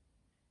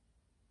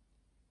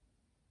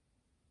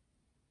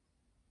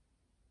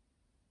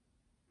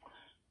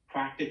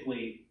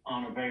 Practically,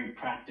 on a very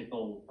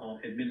practical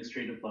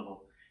administrative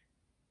level,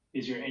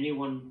 is there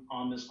anyone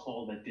on this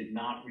call that did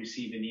not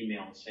receive an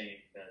email saying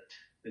that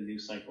the new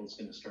cycle is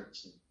going to start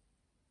soon?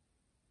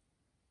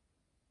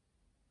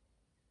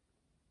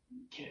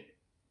 Okay,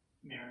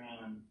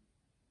 Marianne.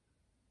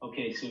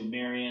 Okay, so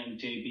Marianne,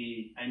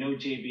 JB, I know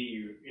JB,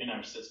 you're in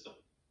our system.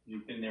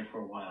 You've been there for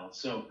a while.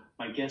 So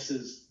my guess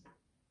is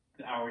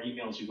our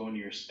emails are going to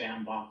your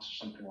spam box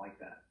or something like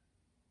that.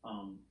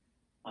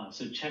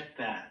 So check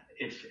that.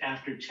 If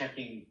after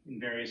checking in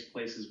various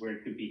places where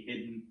it could be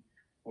hidden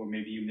or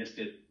maybe you missed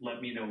it, let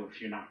me know if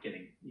you're not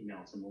getting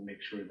emails and we'll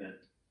make sure that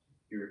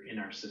you're in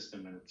our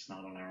system and it's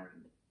not on our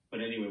end. But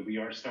anyway, we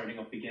are starting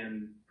up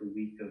again the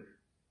week of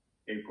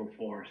April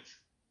 4th.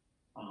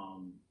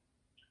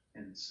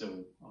 And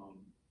so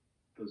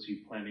those of you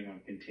planning on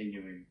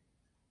continuing,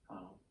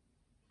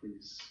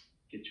 please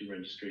get your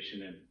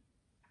registration in.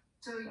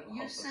 So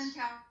you sent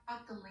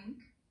out the link?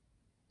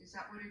 Is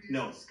that what it is?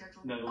 No,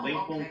 the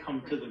link won't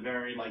come to the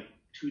very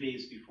 2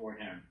 days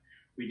beforehand.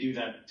 We do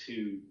that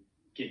to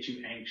get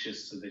you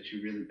anxious so that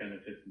you really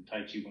benefit from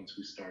Tai Chi once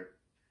we start.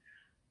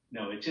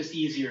 No, it's just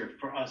easier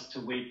for us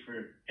to wait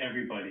for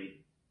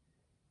everybody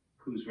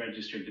who's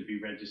registered to be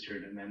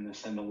registered and then to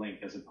send a link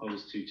as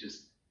opposed to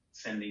just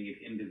sending it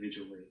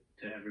individually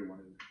to everyone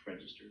who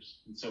registers.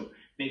 And so it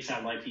makes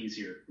our life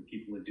easier for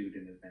people to do it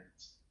in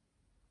advance.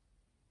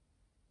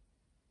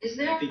 Is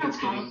there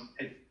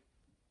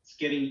it's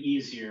getting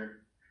easier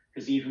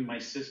because even my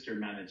sister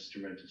managed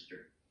to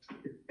register.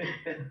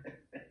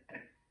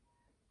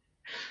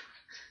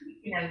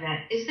 Yeah,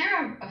 that. Is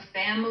there a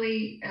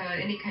family,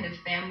 any kind of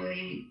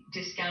family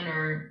discount,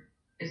 or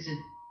is it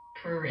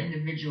per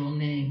individual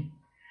name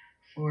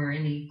for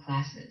any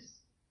classes?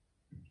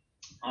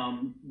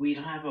 We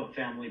don't have a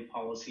family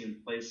policy in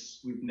place.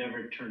 We've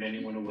never turned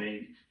anyone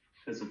away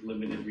because of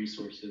limited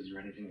resources or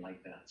anything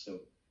like that. So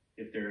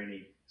if there are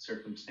any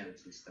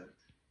circumstances that,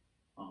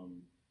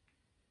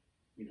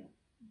 you know,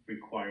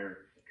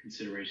 require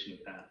consideration of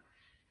that,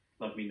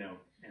 let me know,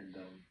 and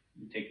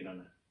we take it on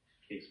a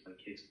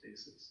case-by-case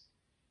basis.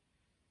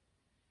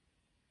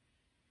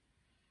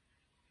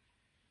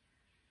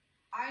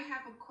 I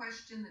have a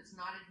question that's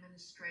not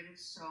administrative,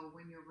 so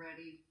when you're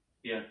ready.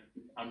 Yeah,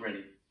 I'm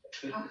ready.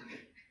 Okay.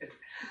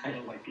 I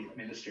don't like the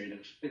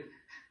administrative.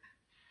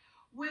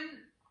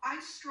 When I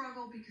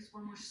struggle because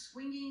when we're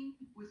swinging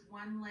with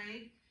one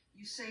leg,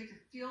 you say to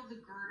feel the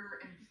girder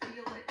and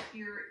feel it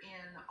here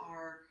in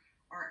our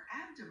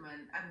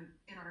abdomen and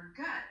in our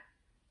gut.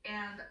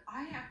 And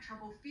I have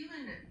trouble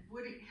feeling it.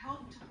 Would it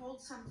help to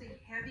hold something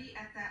heavy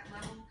at that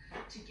level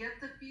to get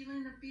the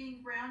feeling of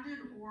being grounded,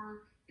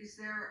 or is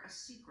there a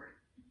secret?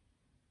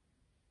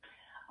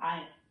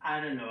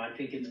 I don't know. I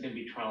think it's going to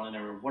be trial and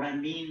error. What I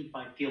mean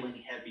by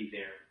feeling heavy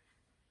there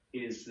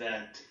is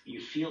that you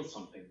feel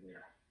something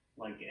there,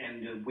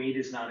 and the weight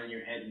is not in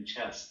your head and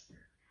chest,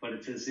 but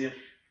it's as if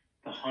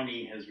the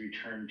honey has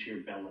returned to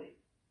your belly,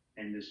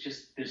 and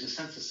there's a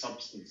sense of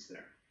substance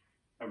there,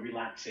 a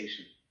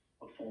relaxation,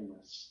 a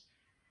fullness.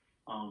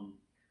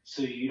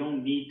 So you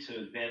don't need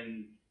to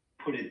then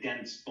put a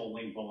dense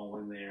bowling ball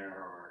in there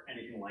or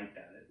anything like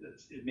that.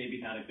 It may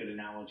be not a good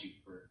analogy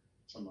for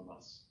some of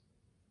us.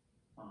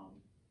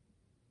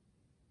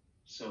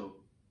 So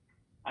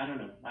I don't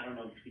know. I don't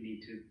know if you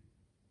need to.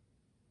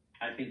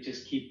 I think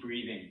just keep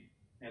breathing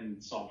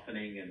and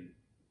softening, and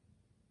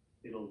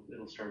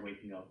it'll start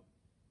waking up.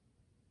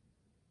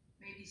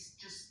 Maybe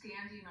just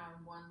standing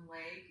on one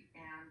leg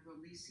and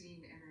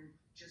releasing, and then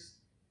just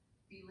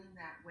feeling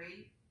that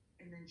weight,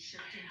 and then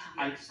shifting to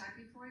the other side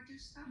before I do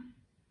stuff.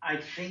 I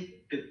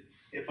think that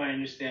if I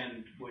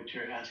understand what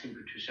you're asking,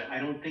 Patricia, I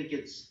don't think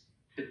it's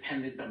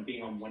dependent on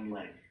being on one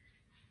leg.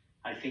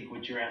 I think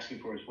what you're asking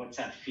for is what's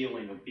that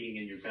feeling of being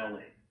in your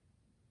belly?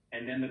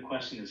 And then the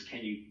question is,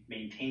 can you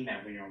maintain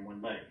that when you're on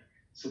one leg?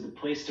 So the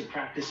place to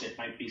practice it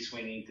might be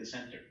swinging to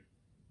center,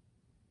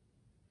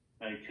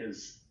 right?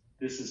 Because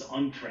this is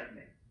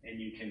unthreatening, and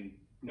you can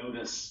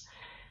notice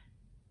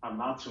I'm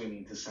not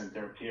swinging to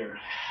center up here.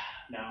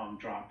 Now I'm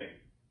dropping.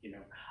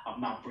 I'm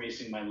not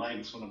bracing my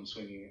legs when I'm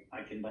swinging.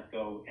 I can let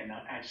go and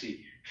I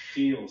actually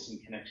feel some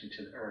connection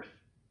to the earth,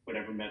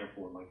 whatever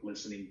metaphor, like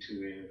listening to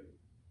it,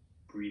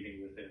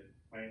 breathing with it,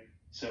 right?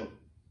 So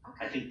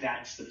okay. I think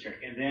that's the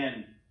trick. And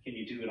then can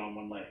you do it on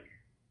one leg?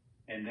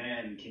 And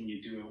then can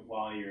you do it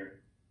while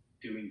you're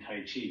doing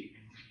Tai Chi?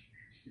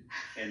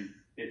 And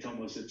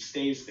it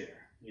stays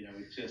there.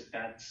 It's just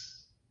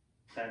that's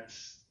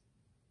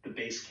the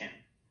base camp.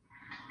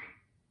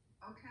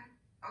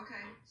 Okay.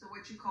 So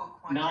what you call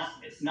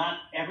consciousness? Not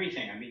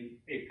everything. I mean,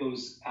 it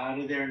goes out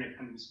of there and it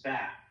comes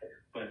back,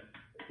 but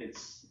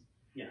it's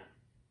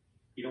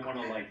you don't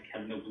want to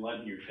have no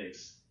blood in your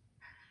face.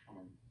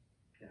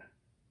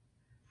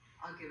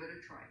 I'll give it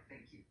a try.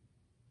 Thank you.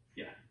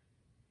 Yeah.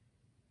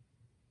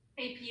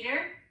 Hey,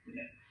 Peter.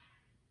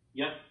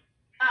 Yep.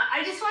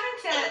 I just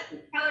wanted to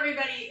tell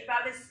everybody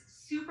about this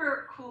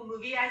super cool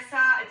movie I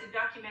saw. It's a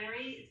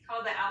documentary. It's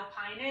called The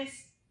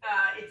Alpinist.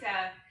 It's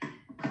a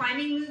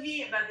climbing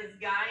movie about this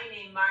guy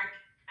named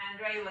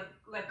Marc-Andre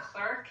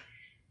Leclerc.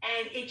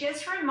 And it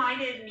just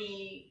reminded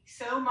me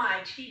so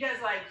much. He does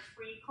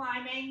free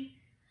climbing.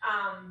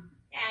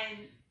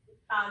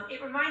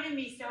 It reminded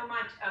me so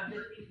much of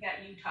the things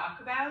that you talk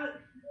about.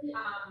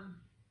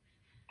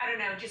 I don't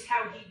know, just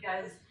how he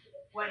does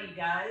what he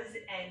does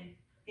and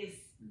his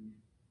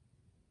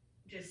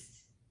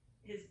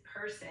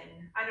person.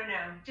 I don't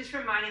know, just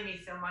reminded me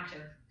so much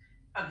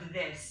of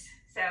this.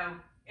 So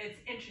it's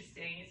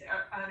interesting. It's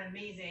an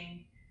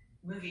amazing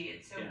movie.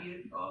 It's so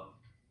beautiful.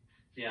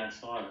 Yeah, I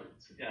saw it.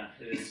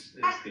 It is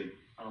good.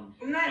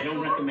 I don't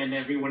recommend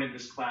everyone in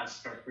this class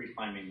start free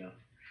climbing though.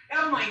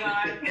 Oh my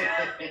God.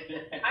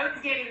 I was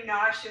getting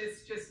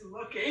nauseous just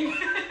looking.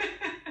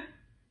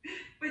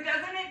 But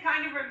doesn't it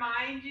kind of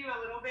remind you a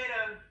little bit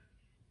of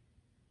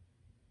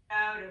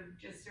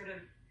just sort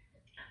of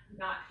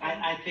not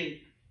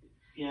thinking?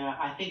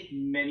 I think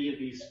many of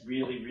these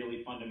really,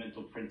 really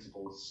fundamental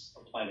principles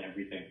apply to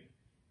everything.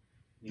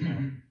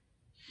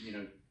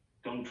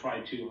 Don't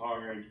try too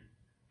hard.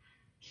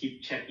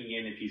 Keep checking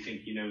in if you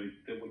think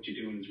that what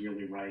you're doing is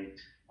really right.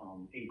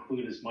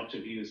 Include as much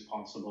of you as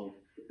possible,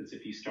 because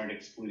if you start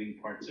excluding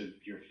parts of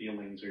your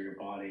feelings or your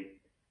body,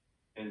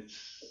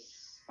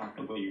 it's not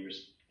the way you were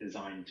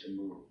designed to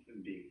move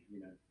and be.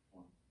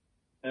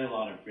 There are a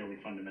lot of really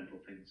fundamental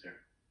things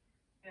there.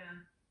 Yeah.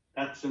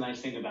 That's the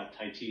nice thing about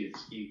Tai Chi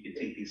is you can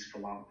take these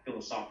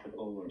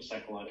philosophical or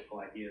psychological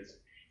ideas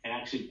and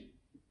actually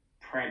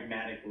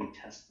pragmatically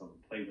test them,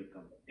 play with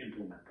them,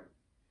 implement them.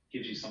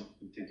 Gives you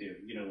something to do.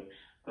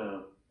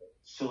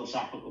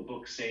 philosophical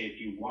books say if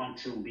you want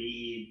to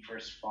lead,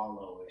 first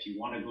follow. If you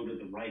want to go to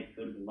the right,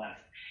 go to the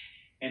left.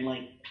 And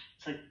like,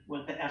 it's like,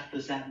 what the F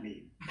does that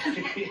mean?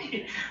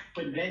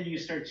 But then you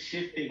start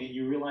shifting and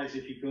you realize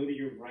if you go to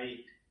your right,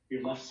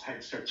 your left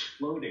side starts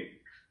floating,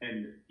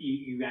 and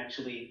you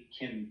actually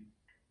can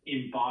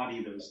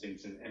embody those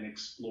things and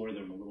explore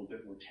them a little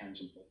bit more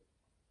tangibly.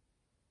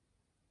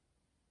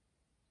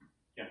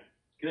 Yeah,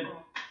 good.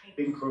 I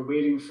think we're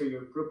waiting for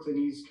your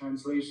Brooklynese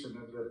translation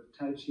of the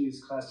Tai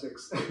Chi's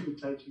classics, the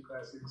Tai Chi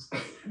classics.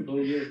 Well,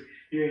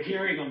 you're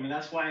hearing them, and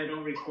that's why I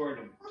don't record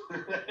them.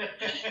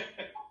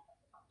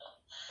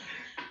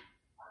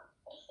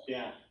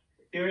 Yeah,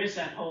 there is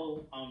that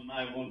whole.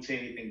 I won't say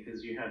anything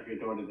because you have your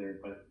daughter there,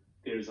 but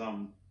there's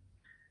a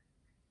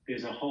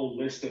whole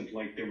list of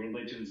like the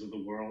religions of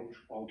the world,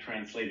 all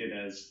translated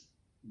as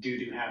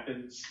doo-doo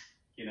happens,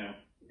 you know.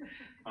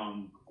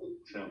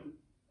 So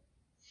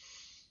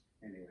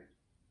anyway,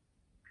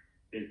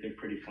 they're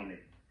pretty funny.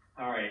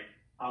 All right,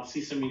 I'll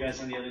see some of you guys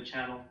on the other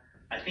channel.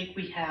 I think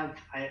we have.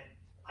 I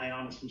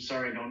honestly, I'm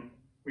sorry, I don't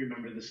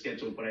remember the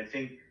schedule, but I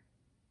think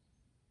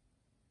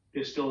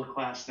there's still a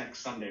class next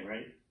Sunday,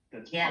 right?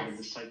 That's part of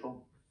the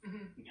cycle.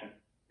 Mm-hmm. Okay,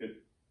 good.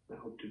 I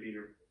hope to be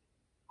here.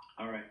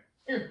 All right.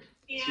 Yeah.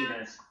 See you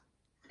guys.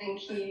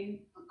 Thank you.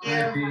 All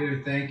right,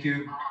 Peter, thank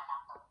you.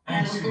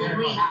 Have a good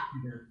week.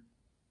 Peter.